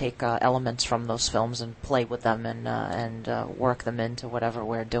try to take elements from those films and play with them and work them into whatever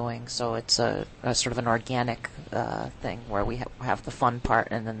we're doing. So it's a sort of an organic thing where we have the fun part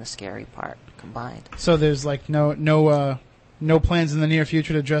and then the scary part combined. So there's no plans in the near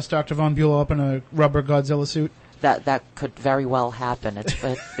future to dress Dr. Von Bulow up in a rubber Godzilla suit? That could very well happen.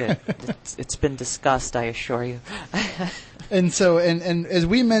 It's been discussed, I assure you. And so, and as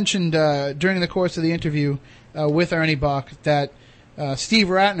we mentioned during the course of the interview with Ernie Bach, that Steve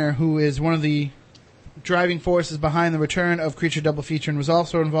Ratner, who is one of the driving forces behind the return of Creature Double Feature and was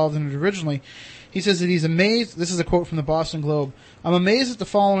also involved in it originally, he says that he's amazed. This is a quote from the Boston Globe. "I'm amazed at the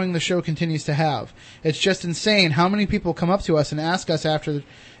following the show continues to have. It's just insane how many people come up to us and ask after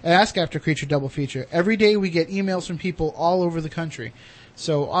Creature Double Feature. Every day we get emails from people all over the country.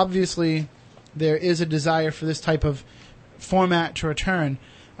 So obviously there is a desire for this type of format to return.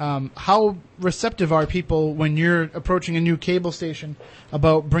 How receptive are people when you're approaching a new cable station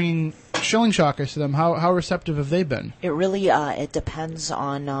about bringing Shilling Shockers to them? How receptive have they been? It really it depends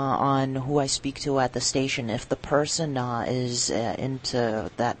on who I speak to at the station. If the person is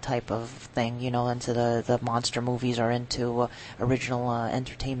into that type of thing, into the monster movies or into original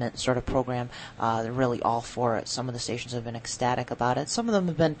entertainment sort of program, they're really all for it. Some of the stations have been ecstatic about it. Some of them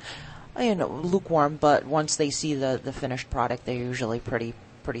have been lukewarm, but once they see the finished product, they're usually pretty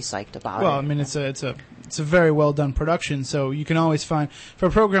psyched about it. Well, I mean, it's a very well done production, so you can always find for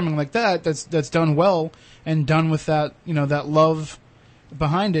programming like that's done well and done with that that love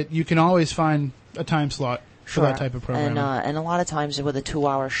behind it. You can always find a time slot for that type of programming. And a lot of times with a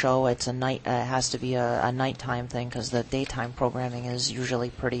 2-hour show, it's a night. It has to be a nighttime thing because the daytime programming is usually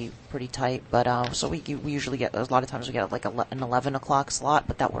pretty tight. But so we usually get a lot of times we get like an 11 o'clock slot,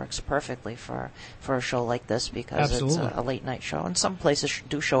 but that works perfectly for a show like this because Absolutely. It's a late night show. And some places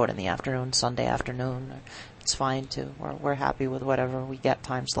do show it in the afternoon, Sunday afternoon. It's fine too. We're happy with whatever we get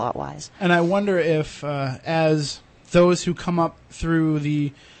time slot wise. And I wonder if as those who come up through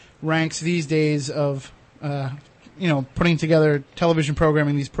the ranks these days of putting together television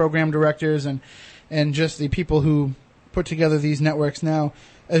programming, these program directors and just the people who put together these networks now,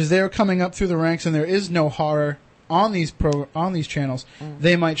 as they're coming up through the ranks and there is no horror on these channels,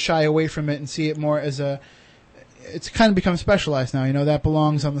 they might shy away from it and see it more as it's kind of become specialized now. That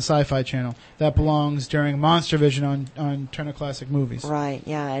belongs on the Sci-Fi Channel. That belongs during Monster Vision on Turner Classic Movies. Right.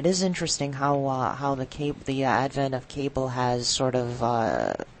 Yeah. It is interesting how the advent of cable has sort of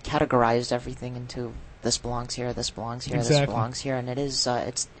categorized everything into this belongs here, this belongs here, Exactly. This belongs here, and it is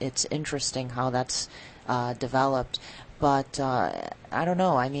it's interesting how that's developed. But I don't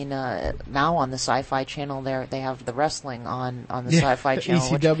know. I mean, now on the Sci-Fi Channel, they have the wrestling on the Sci-Fi Channel,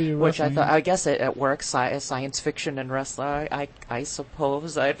 ECW which I wrestling. thought. I guess it works. Science fiction and wrestling. I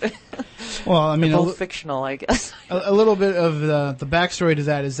suppose. Well, I mean, both fictional, I guess. A little bit of the backstory to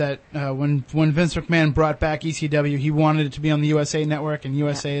that is that when Vince McMahon brought back ECW, he wanted it to be on the USA Network, and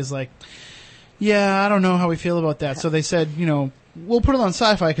USA is like, yeah, I don't know how we feel about that. So they said, we'll put it on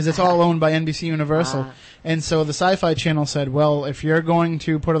Sci-Fi because it's all owned by NBC Universal. And so the Sci-Fi Channel said, well, if you're going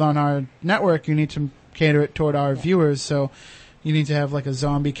to put it on our network, you need to cater it toward our viewers. So you need to have like a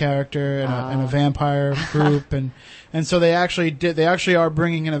zombie character and a vampire group. And so they actually are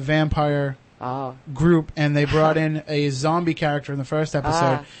bringing in a vampire group, and they brought in a zombie character in the first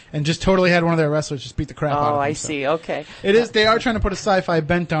episode and just totally had one of their wrestlers just beat the crap out of him. Oh, I see. Okay. It is. They are trying to put a sci-fi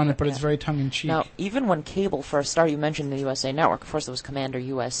bent on it, but it's very tongue-in-cheek. Now, even when cable first started, you mentioned the USA Network. Of course, there was Commander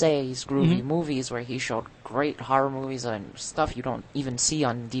USA's groovy movies where he showed great horror movies and stuff you don't even see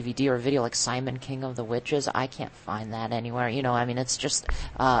on DVD or video, like Simon King of the Witches. I can't find that anywhere. I mean, it's just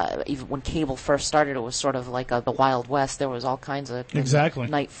even when cable first started, it was sort of like the Wild West. There was all kinds of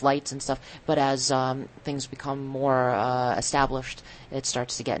night flights and stuff. But as things become more established, it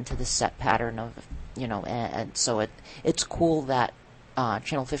starts to get into this set pattern of, and so it's cool that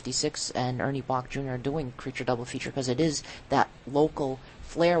Channel 56 and Ernie Bach Jr. are doing Creature Double Feature because it is that local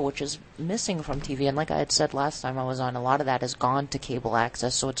flair which is missing from TV. And like I had said last time I was on, a lot of that has gone to cable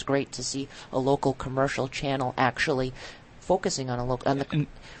access, so it's great to see a local commercial channel actually focusing on a local...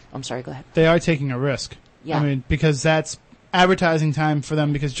 I'm sorry, go ahead. They are taking a risk. Yeah. I mean, because that's advertising time for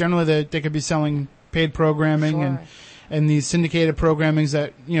them, because generally they could be selling paid programming and these syndicated programmings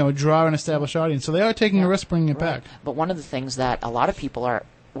that draw an established audience. So they are taking a risk bringing it back. But one of the things that a lot of people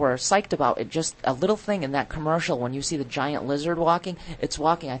were psyched about, it just a little thing in that commercial when you see the giant lizard walking. It's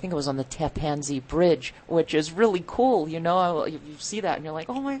walking, I think it was on the Tapansi Bridge, which is really cool. You see that and you're like,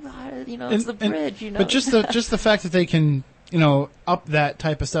 oh my god, it's the bridge. But just the fact that they can up that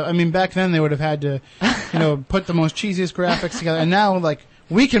type of stuff. I mean, back then they would have had to put the most cheesiest graphics together, and now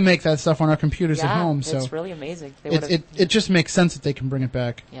we can make that stuff on our computers at home. So it's really amazing. It just makes sense that they can bring it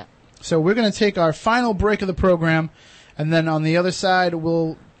back. Yeah. So we're going to take our final break of the program, and then on the other side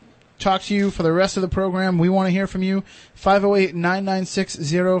we'll talk to you for the rest of the program. We want to hear from you.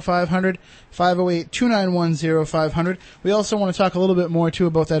 508-996-0500, 508-291-0500. We also want to talk a little bit more, too,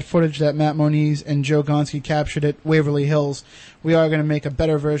 about that footage that Matt Moniz and Joe Gonski captured at Waverly Hills. We are going to make a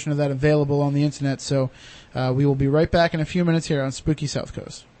better version of that available on the internet, so we will be right back in a few minutes here on Spooky South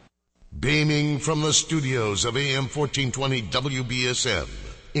Coast. Beaming from the studios of AM 1420 WBSM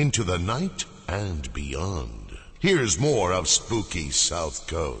into the night and beyond. Here's more of Spooky South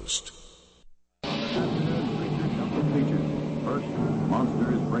Coast. First,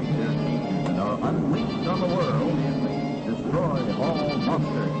 monsters break their cages and are unleashed on the world in Destroy All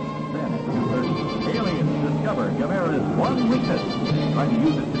Monsters. Then, at 2:30, aliens discover Gamera's one weakness, try to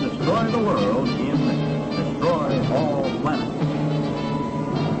use it to destroy the world in Destroy All Planets.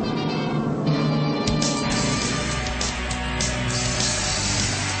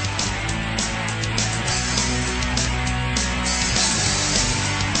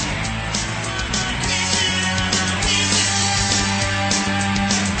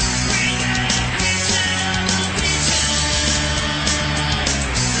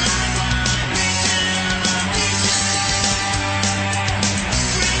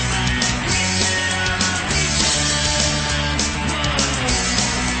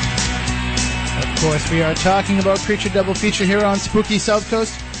 Of course, we are talking about Creature Double Feature here on Spooky South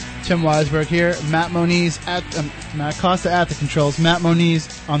Coast. Tim Weisberg here, Matt Moniz Matt Costa at the controls, Matt Moniz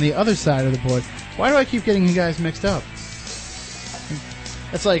on the other side of the board. Why do I keep getting you guys mixed up?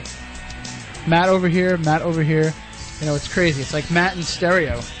 It's like Matt over here. You know, it's crazy. It's like Matt in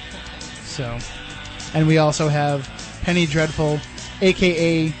stereo. So, and we also have Penny Dreadful,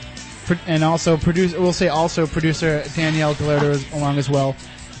 a.k.a. and also producer Danielle Galerdo along as well.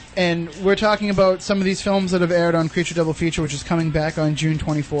 And we're talking about some of these films that have aired on Creature Double Feature, which is coming back on June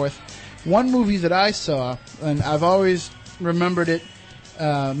 24th. One movie that I saw, and I've always remembered it,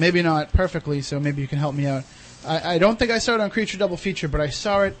 maybe not perfectly, so maybe you can help me out. I don't think I saw it on Creature Double Feature, but I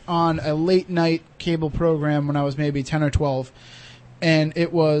saw it on a late-night cable program when I was maybe 10 or 12. And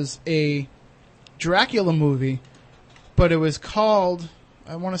it was a Dracula movie, but it was called,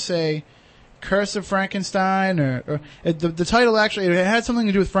 I want to say, Curse of Frankenstein, or the title actually, it had something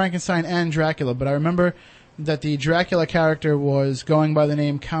to do with Frankenstein and Dracula, but I remember that the Dracula character was going by the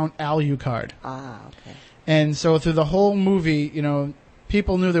name Count Alucard. Ah, okay. And so through the whole movie, you know,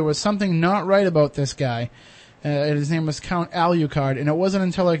 people knew there was something not right about this guy. And his name was Count Alucard, and it wasn't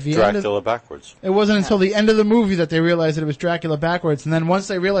until like the end Dracula backwards. It wasn't until the end of the movie that they realized that it was Dracula backwards, and then once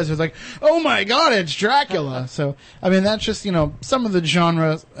they realized it was like, oh my god, it's Dracula! So, I mean, that's just, you know, some of the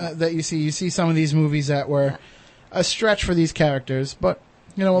genre that you see. You see some of these movies that were a stretch for these characters, but,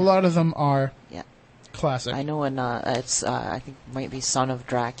 you know, a lot of them are classic. I know it's, I think it might be Son of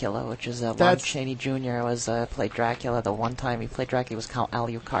Dracula, which is Lon Chaney Jr. was played Dracula. The one time he played Dracula was Count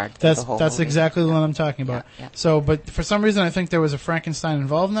Alucard. That's exactly the one I'm talking about. Yeah. So, but for some reason I think there was a Frankenstein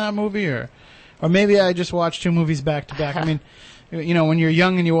involved in that movie, or maybe I just watched two movies back to back. I mean, you know, when you're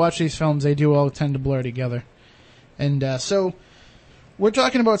young and you watch these films, they do all tend to blur together. And so we're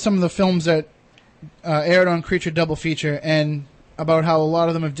talking about some of the films that aired on Creature Double Feature, and about how a lot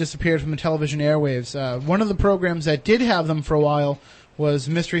of them have disappeared from the television airwaves. One of the programs that did have them for a while was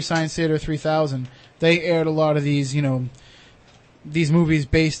Mystery Science Theater 3000. They aired a lot of these, you know, these movies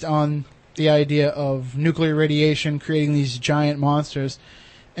based on the idea of nuclear radiation creating these giant monsters.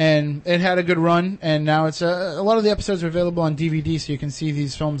 And it had a good run, and now it's a lot of the episodes are available on DVD, so you can see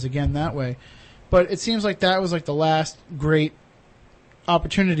these films again that way. But it seems like that was like the last great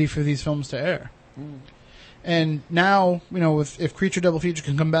opportunity for these films to air. Mm. And now, you know, if Creature Double Feature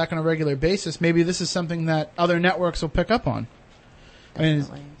can come back on a regular basis, maybe this is something that other networks will pick up on.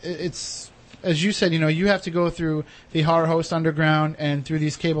 Definitely. I mean, it's, as you said, you know, you have to go through the Horror Host Underground and through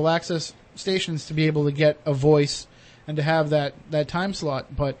these cable access stations to be able to get a voice and to have that time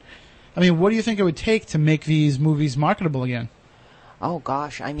slot. But, I mean, what do you think it would take to make these movies marketable again? Oh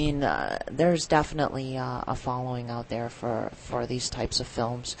gosh, I mean, there's definitely a following out there for these types of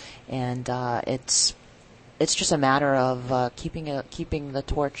films, and it's just a matter of keeping the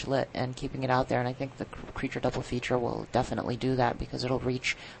torch lit and keeping it out there. And I think the Creature Double Feature will definitely do that because it'll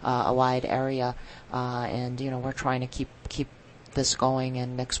reach a wide area, and you know, we're trying to keep this going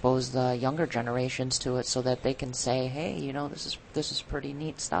and expose the younger generations to it so that they can say, hey, you know, this is pretty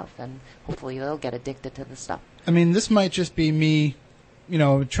neat stuff, and hopefully they'll get addicted to the stuff. I mean, this might just be me, you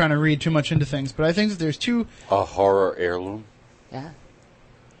know, trying to read too much into things, but I think that there's a horror heirloom. Yeah.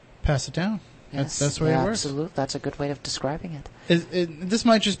 Pass it down. Yes, that's the way it works. Absolutely. That's a good way of describing it. This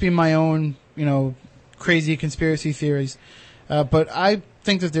might just be my own, you know, crazy conspiracy theories, but I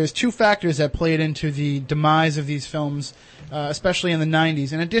think that there's two factors that played into the demise of these films, especially in the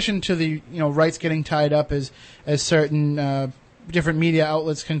 90s. In addition to the rights getting tied up as certain different media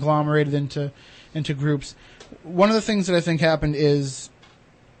outlets conglomerated into groups, one of the things that I think happened is,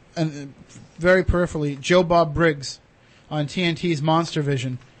 and very peripherally, Joe Bob Briggs on TNT's Monster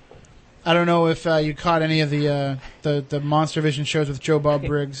Vision. I don't know if you caught any of the Monster Vision shows with Joe Bob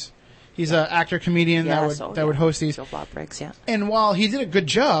Briggs. He's an actor-comedian that would host these. Joe Bob Briggs, yeah. And while he did a good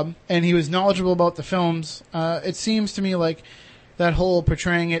job, and he was knowledgeable about the films, it seems to me like that whole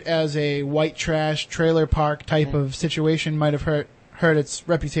portraying it as a white trash trailer park type of situation might have hurt its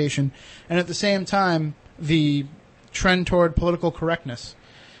reputation. And at the same time, the trend toward political correctness,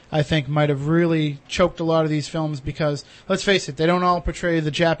 I think, might have really choked a lot of these films because, let's face it, they don't all portray the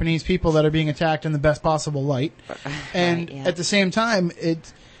Japanese people that are being attacked in the best possible light. And at the same time,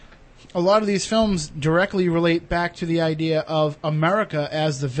 a lot of these films directly relate back to the idea of America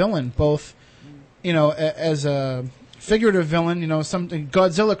as the villain, both, as a figurative villain, something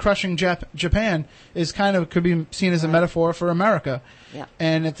Godzilla crushing Japan could be seen as a metaphor for America. Yeah.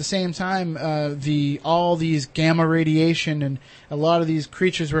 And at the same time, all these gamma radiation and a lot of these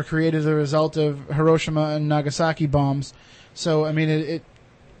creatures were created as a result of Hiroshima and Nagasaki bombs. So, I mean,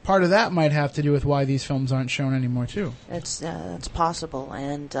 part of that might have to do with why these films aren't shown anymore too. It's possible,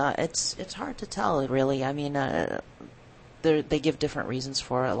 and it's hard to tell, really. I mean, they give different reasons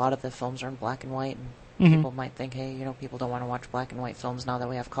for it. A lot of the films are in black and white, and people might think, hey, people don't want to watch black and white films now that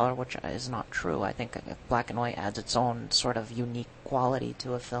we have color, which is not true. I think black and white adds its own sort of unique quality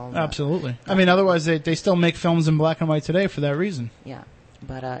to a film. Absolutely. I mean, otherwise they still make films in black and white today for that reason. Yeah.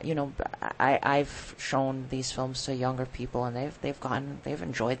 But I've shown these films to younger people, and they've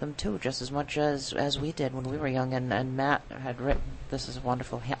enjoyed them too, just as much as we did when we were young. And Matt had written, this is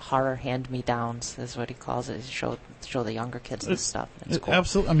wonderful, horror hand-me-downs is what he calls it. He show the younger kids this stuff. It's cool.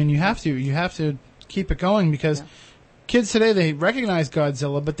 Absolutely. I mean, you have to keep it going because kids today, they recognize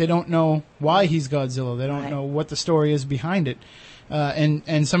Godzilla, but they don't know why he's Godzilla. They don't know what the story is behind it.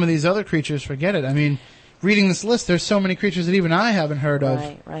 And some of these other creatures, forget it. I mean, reading this list, there's so many creatures that even I haven't heard of.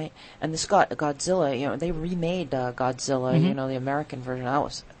 Right. And this Godzilla, they remade Godzilla, the American version. That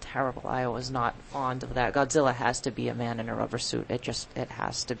was terrible. I was not fond of that. Godzilla has to be a man in a rubber suit. It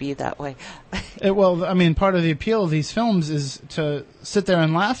has to be that way. Well, I mean, part of the appeal of these films is to sit there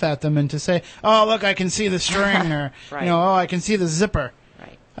and laugh at them and to say, oh, look, I can see the string, or, oh, I can see the zipper.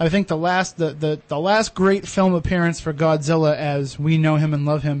 Right. I think the last great film appearance for Godzilla as we know him and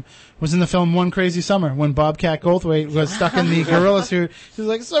love him was in the film One Crazy Summer, when Bobcat Goldthwait was stuck in the gorilla suit. He's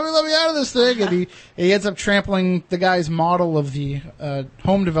like, somebody let me out of this thing, and he ends up trampling the guy's model of the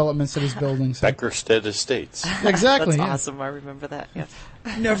home developments that he's building. So. Beckerstead Estates. Exactly. That's awesome. I remember that. Yeah.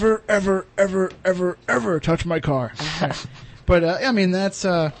 Never, ever, ever, ever, ever touch my car. But I mean, that's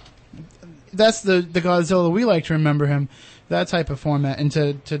the Godzilla we like to remember him. That type of format, and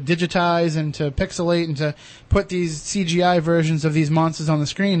to digitize and to pixelate and to put these CGI versions of these monsters on the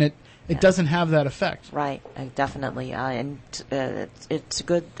screen, it doesn't have that effect. Right, definitely. And it's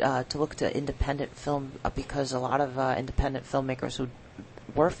good to look to independent film because a lot of independent filmmakers who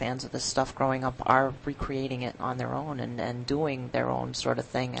were fans of this stuff growing up are recreating it on their own and doing their own sort of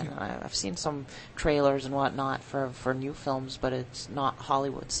thing. And I've seen some trailers and whatnot for new films, but it's not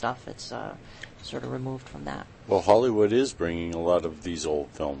Hollywood stuff. It's sort of removed from that. Well, Hollywood is bringing a lot of these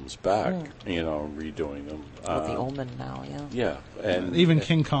old films back, redoing them. With The Omen now, Yeah, and even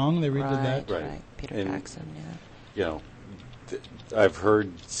King Kong, they redid that. Right. Peter Jackson, I've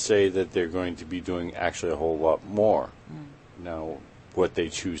heard say that they're going to be doing actually a whole lot more. Now, what they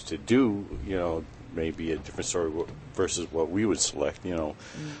choose to do, may be a different story versus what we would select.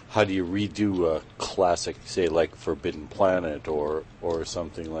 How do you redo a classic, say, like Forbidden Planet or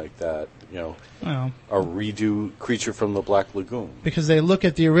something like that? A redo Creature from the Black Lagoon. Because they look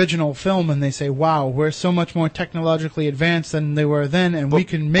at the original film and they say, wow, we're so much more technologically advanced than they were then, and we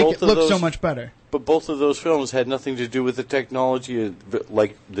can make it look so much better. But both of those films had nothing to do with the technology,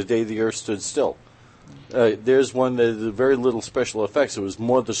 like The Day the Earth Stood Still. There's one that had very little special effects. It was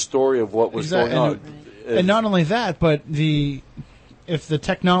more the story of what was going on. And not only that, but if the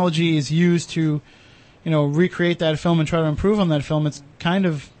technology is used to, recreate that film and try to improve on that film, it's kind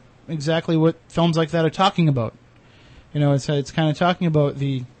of exactly what films like that are talking about. It's kind of talking about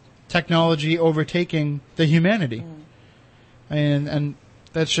the technology overtaking the humanity. And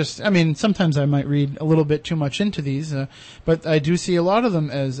that's just, I mean, sometimes I might read a little bit too much into these, but I do see a lot of them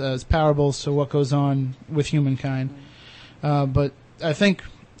as parables to what goes on with humankind. But I think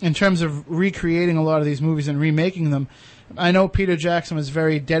in terms of recreating a lot of these movies and remaking them, I know Peter Jackson was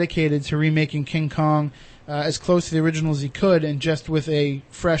very dedicated to remaking King Kong. as close to the original as he could, and just with a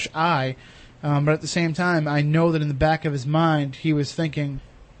fresh eye. But at the same time, I know that in the back of his mind, he was thinking,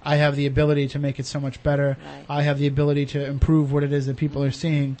 I have the ability to make it so much better. Right. I have the ability to improve what it is that people are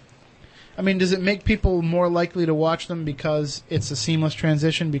seeing. I mean, does it make people more likely to watch them because it's a seamless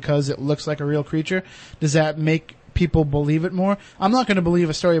transition, because it looks like a real creature? Does that make people believe it more? I'm not going to believe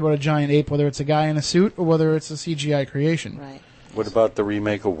a story about a giant ape, whether it's a guy in a suit or whether it's a CGI creation. Right. What about the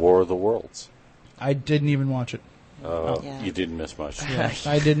remake of War of the Worlds? I didn't even watch it. Yeah. You didn't miss much. Yeah,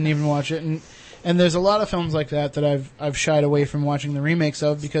 I didn't even watch it, and there's a lot of films like that I've shied away from watching the remakes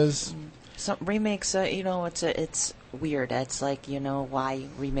of because some remakes, it's weird. It's like, why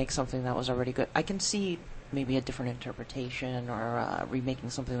remake something that was already good? I can see maybe a different interpretation or remaking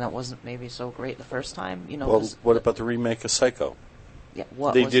something that wasn't maybe so great the first time. Well, what about the remake of Psycho? Yeah,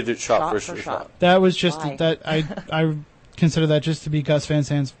 they did it shot for shot. That was just Why? that I consider that just to be Gus Van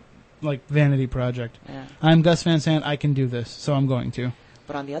Sant's like vanity project. Yeah. I'm Gus Van Sant. I can do this, so I'm going to.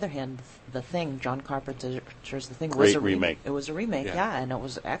 But on the other hand, The Thing, John Carpenter's The Thing, Great was a remake. It was a remake, Yeah. and it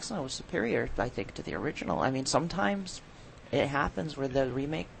was excellent. It was superior, I think, to the original. I mean, sometimes it happens where the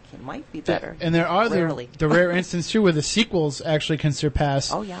remake might be better. And there are Rarely. the rare instance too where the sequels actually can surpass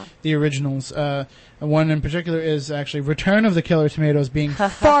the originals. One in particular is actually Return of the Killer Tomatoes being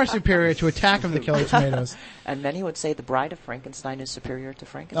far superior to Attack of the Killer Tomatoes. And many would say The Bride of Frankenstein is superior to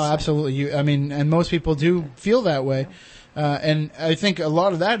Frankenstein. Oh, absolutely. And most people do feel that way. And I think a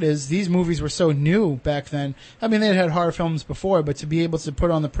lot of that is these movies were so new back then. I mean, they had horror films before, but to be able to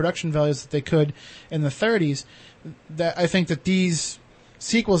put on the production values that they could in the 30s, that I think that these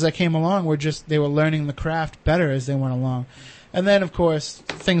sequels that came along they were learning the craft better as they went along. And then, of course,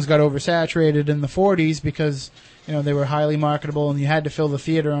 things got oversaturated in the 40s because, they were highly marketable and you had to fill the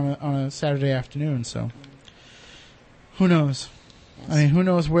theater on a Saturday afternoon. So, who knows? Yes. I mean, who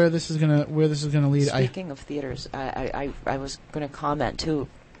knows where this is gonna lead? Speaking of theaters, I was going to comment too.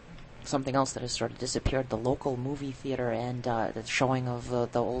 Something else that has sort of disappeared: the local movie theater and the showing of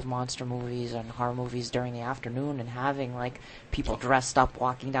the old monster movies and horror movies during the afternoon, and having like people dressed up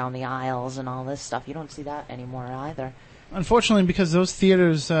walking down the aisles and all this stuff. You don't see that anymore either. Unfortunately, because those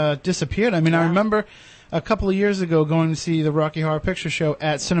theaters disappeared. I mean, I remember a couple of years ago going to see the Rocky Horror Picture Show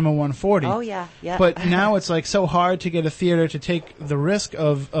at Cinema 140. Oh, yeah. But now it's like so hard to get a theater to take the risk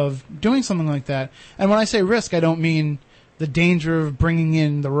of doing something like that. And when I say risk, I don't mean the danger of bringing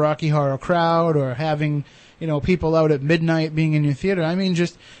in the Rocky Horror crowd or having, people out at midnight being in your theater. I mean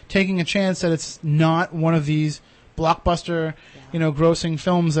just taking a chance that it's not one of these blockbuster, grossing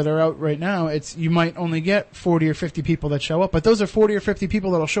films that are out right now. You might only get 40 or 50 people that show up, but those are 40 or 50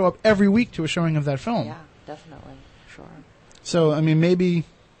 people that'll show up every week to a showing of that film. Yeah, definitely. Sure. So, I mean, maybe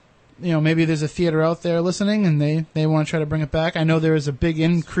there's a theater out there listening and they want to try to bring it back. I know there is a big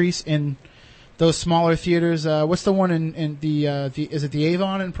increase in those smaller theaters. What's the one in the is it the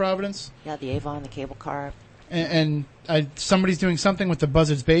Avon in Providence? Yeah, the Avon, the cable car. And somebody's doing something with the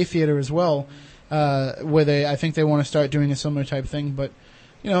Buzzards Bay Theater as well. Where I think they want to start doing a similar type thing, but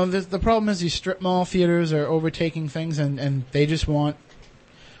the problem is these strip mall theaters are overtaking things, and they just want.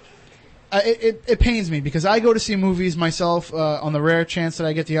 It pains me because I go to see movies myself on the rare chance that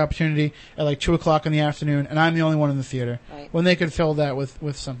I get the opportunity at like 2:00 in the afternoon, and I'm the only one in the theater when they could fill that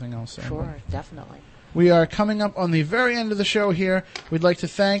with something else. So. Sure, definitely. We are coming up on the very end of the show here. We'd like to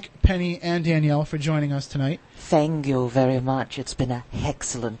thank Penny and Danielle for joining us tonight. Thank you very much. It's been an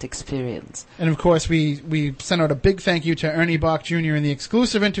excellent experience. And, of course, we sent out a big thank you to Ernie Bach Jr. in the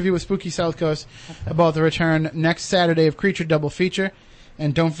exclusive interview with Spooky South Coast about the return next Saturday of Creature Double Feature.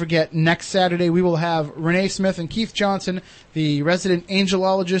 And don't forget, next Saturday we will have Renee Smith and Keith Johnson, the resident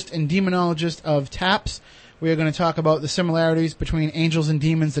angelologist and demonologist of TAPS. We are going to talk about the similarities between angels and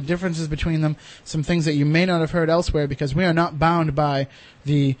demons, the differences between them, some things that you may not have heard elsewhere, because we are not bound by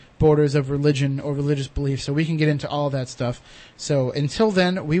the borders of religion or religious belief, so we can get into all that stuff. So until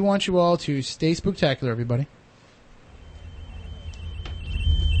then, we want you all to stay spooktacular, everybody.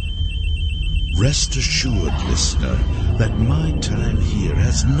 Rest assured, listener, that my time here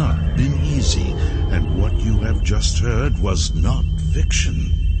has not been easy, and what you have just heard was not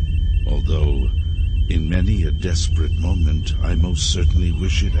fiction. Although, in many a desperate moment, I most certainly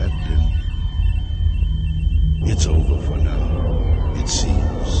wish it had been. It's over for now, it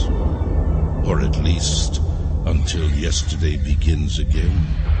seems. Or at least, until yesterday begins again.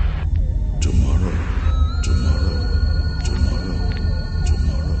 Tomorrow.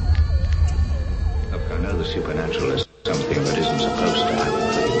 Look, I know the supernatural is something that isn't supposed to happen,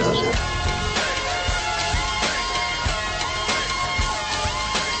 but it does happen.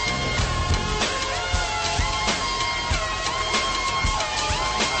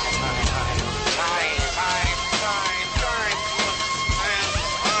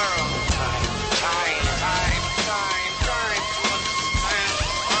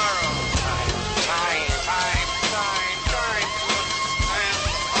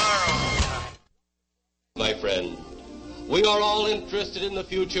 are all interested in the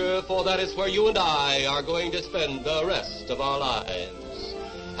future, for that is where you and I are going to spend the rest of our lives.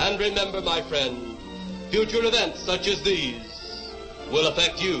 And remember, my friend, future events such as these will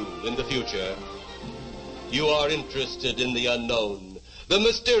affect you in the future. You are interested in the unknown, the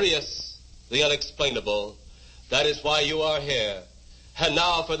mysterious, the unexplainable. That is why you are here. And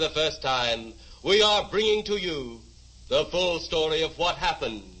now, for the first time, we are bringing to you the full story of what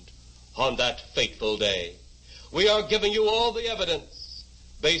happened on that fateful day. We are giving you all the evidence,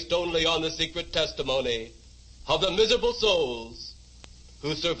 based only on the secret testimony of the miserable souls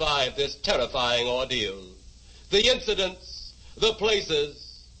who survived this terrifying ordeal. The incidents, the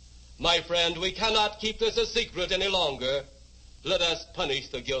places. My friend, we cannot keep this a secret any longer. Let us punish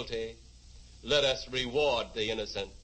the guilty. Let us reward the innocent.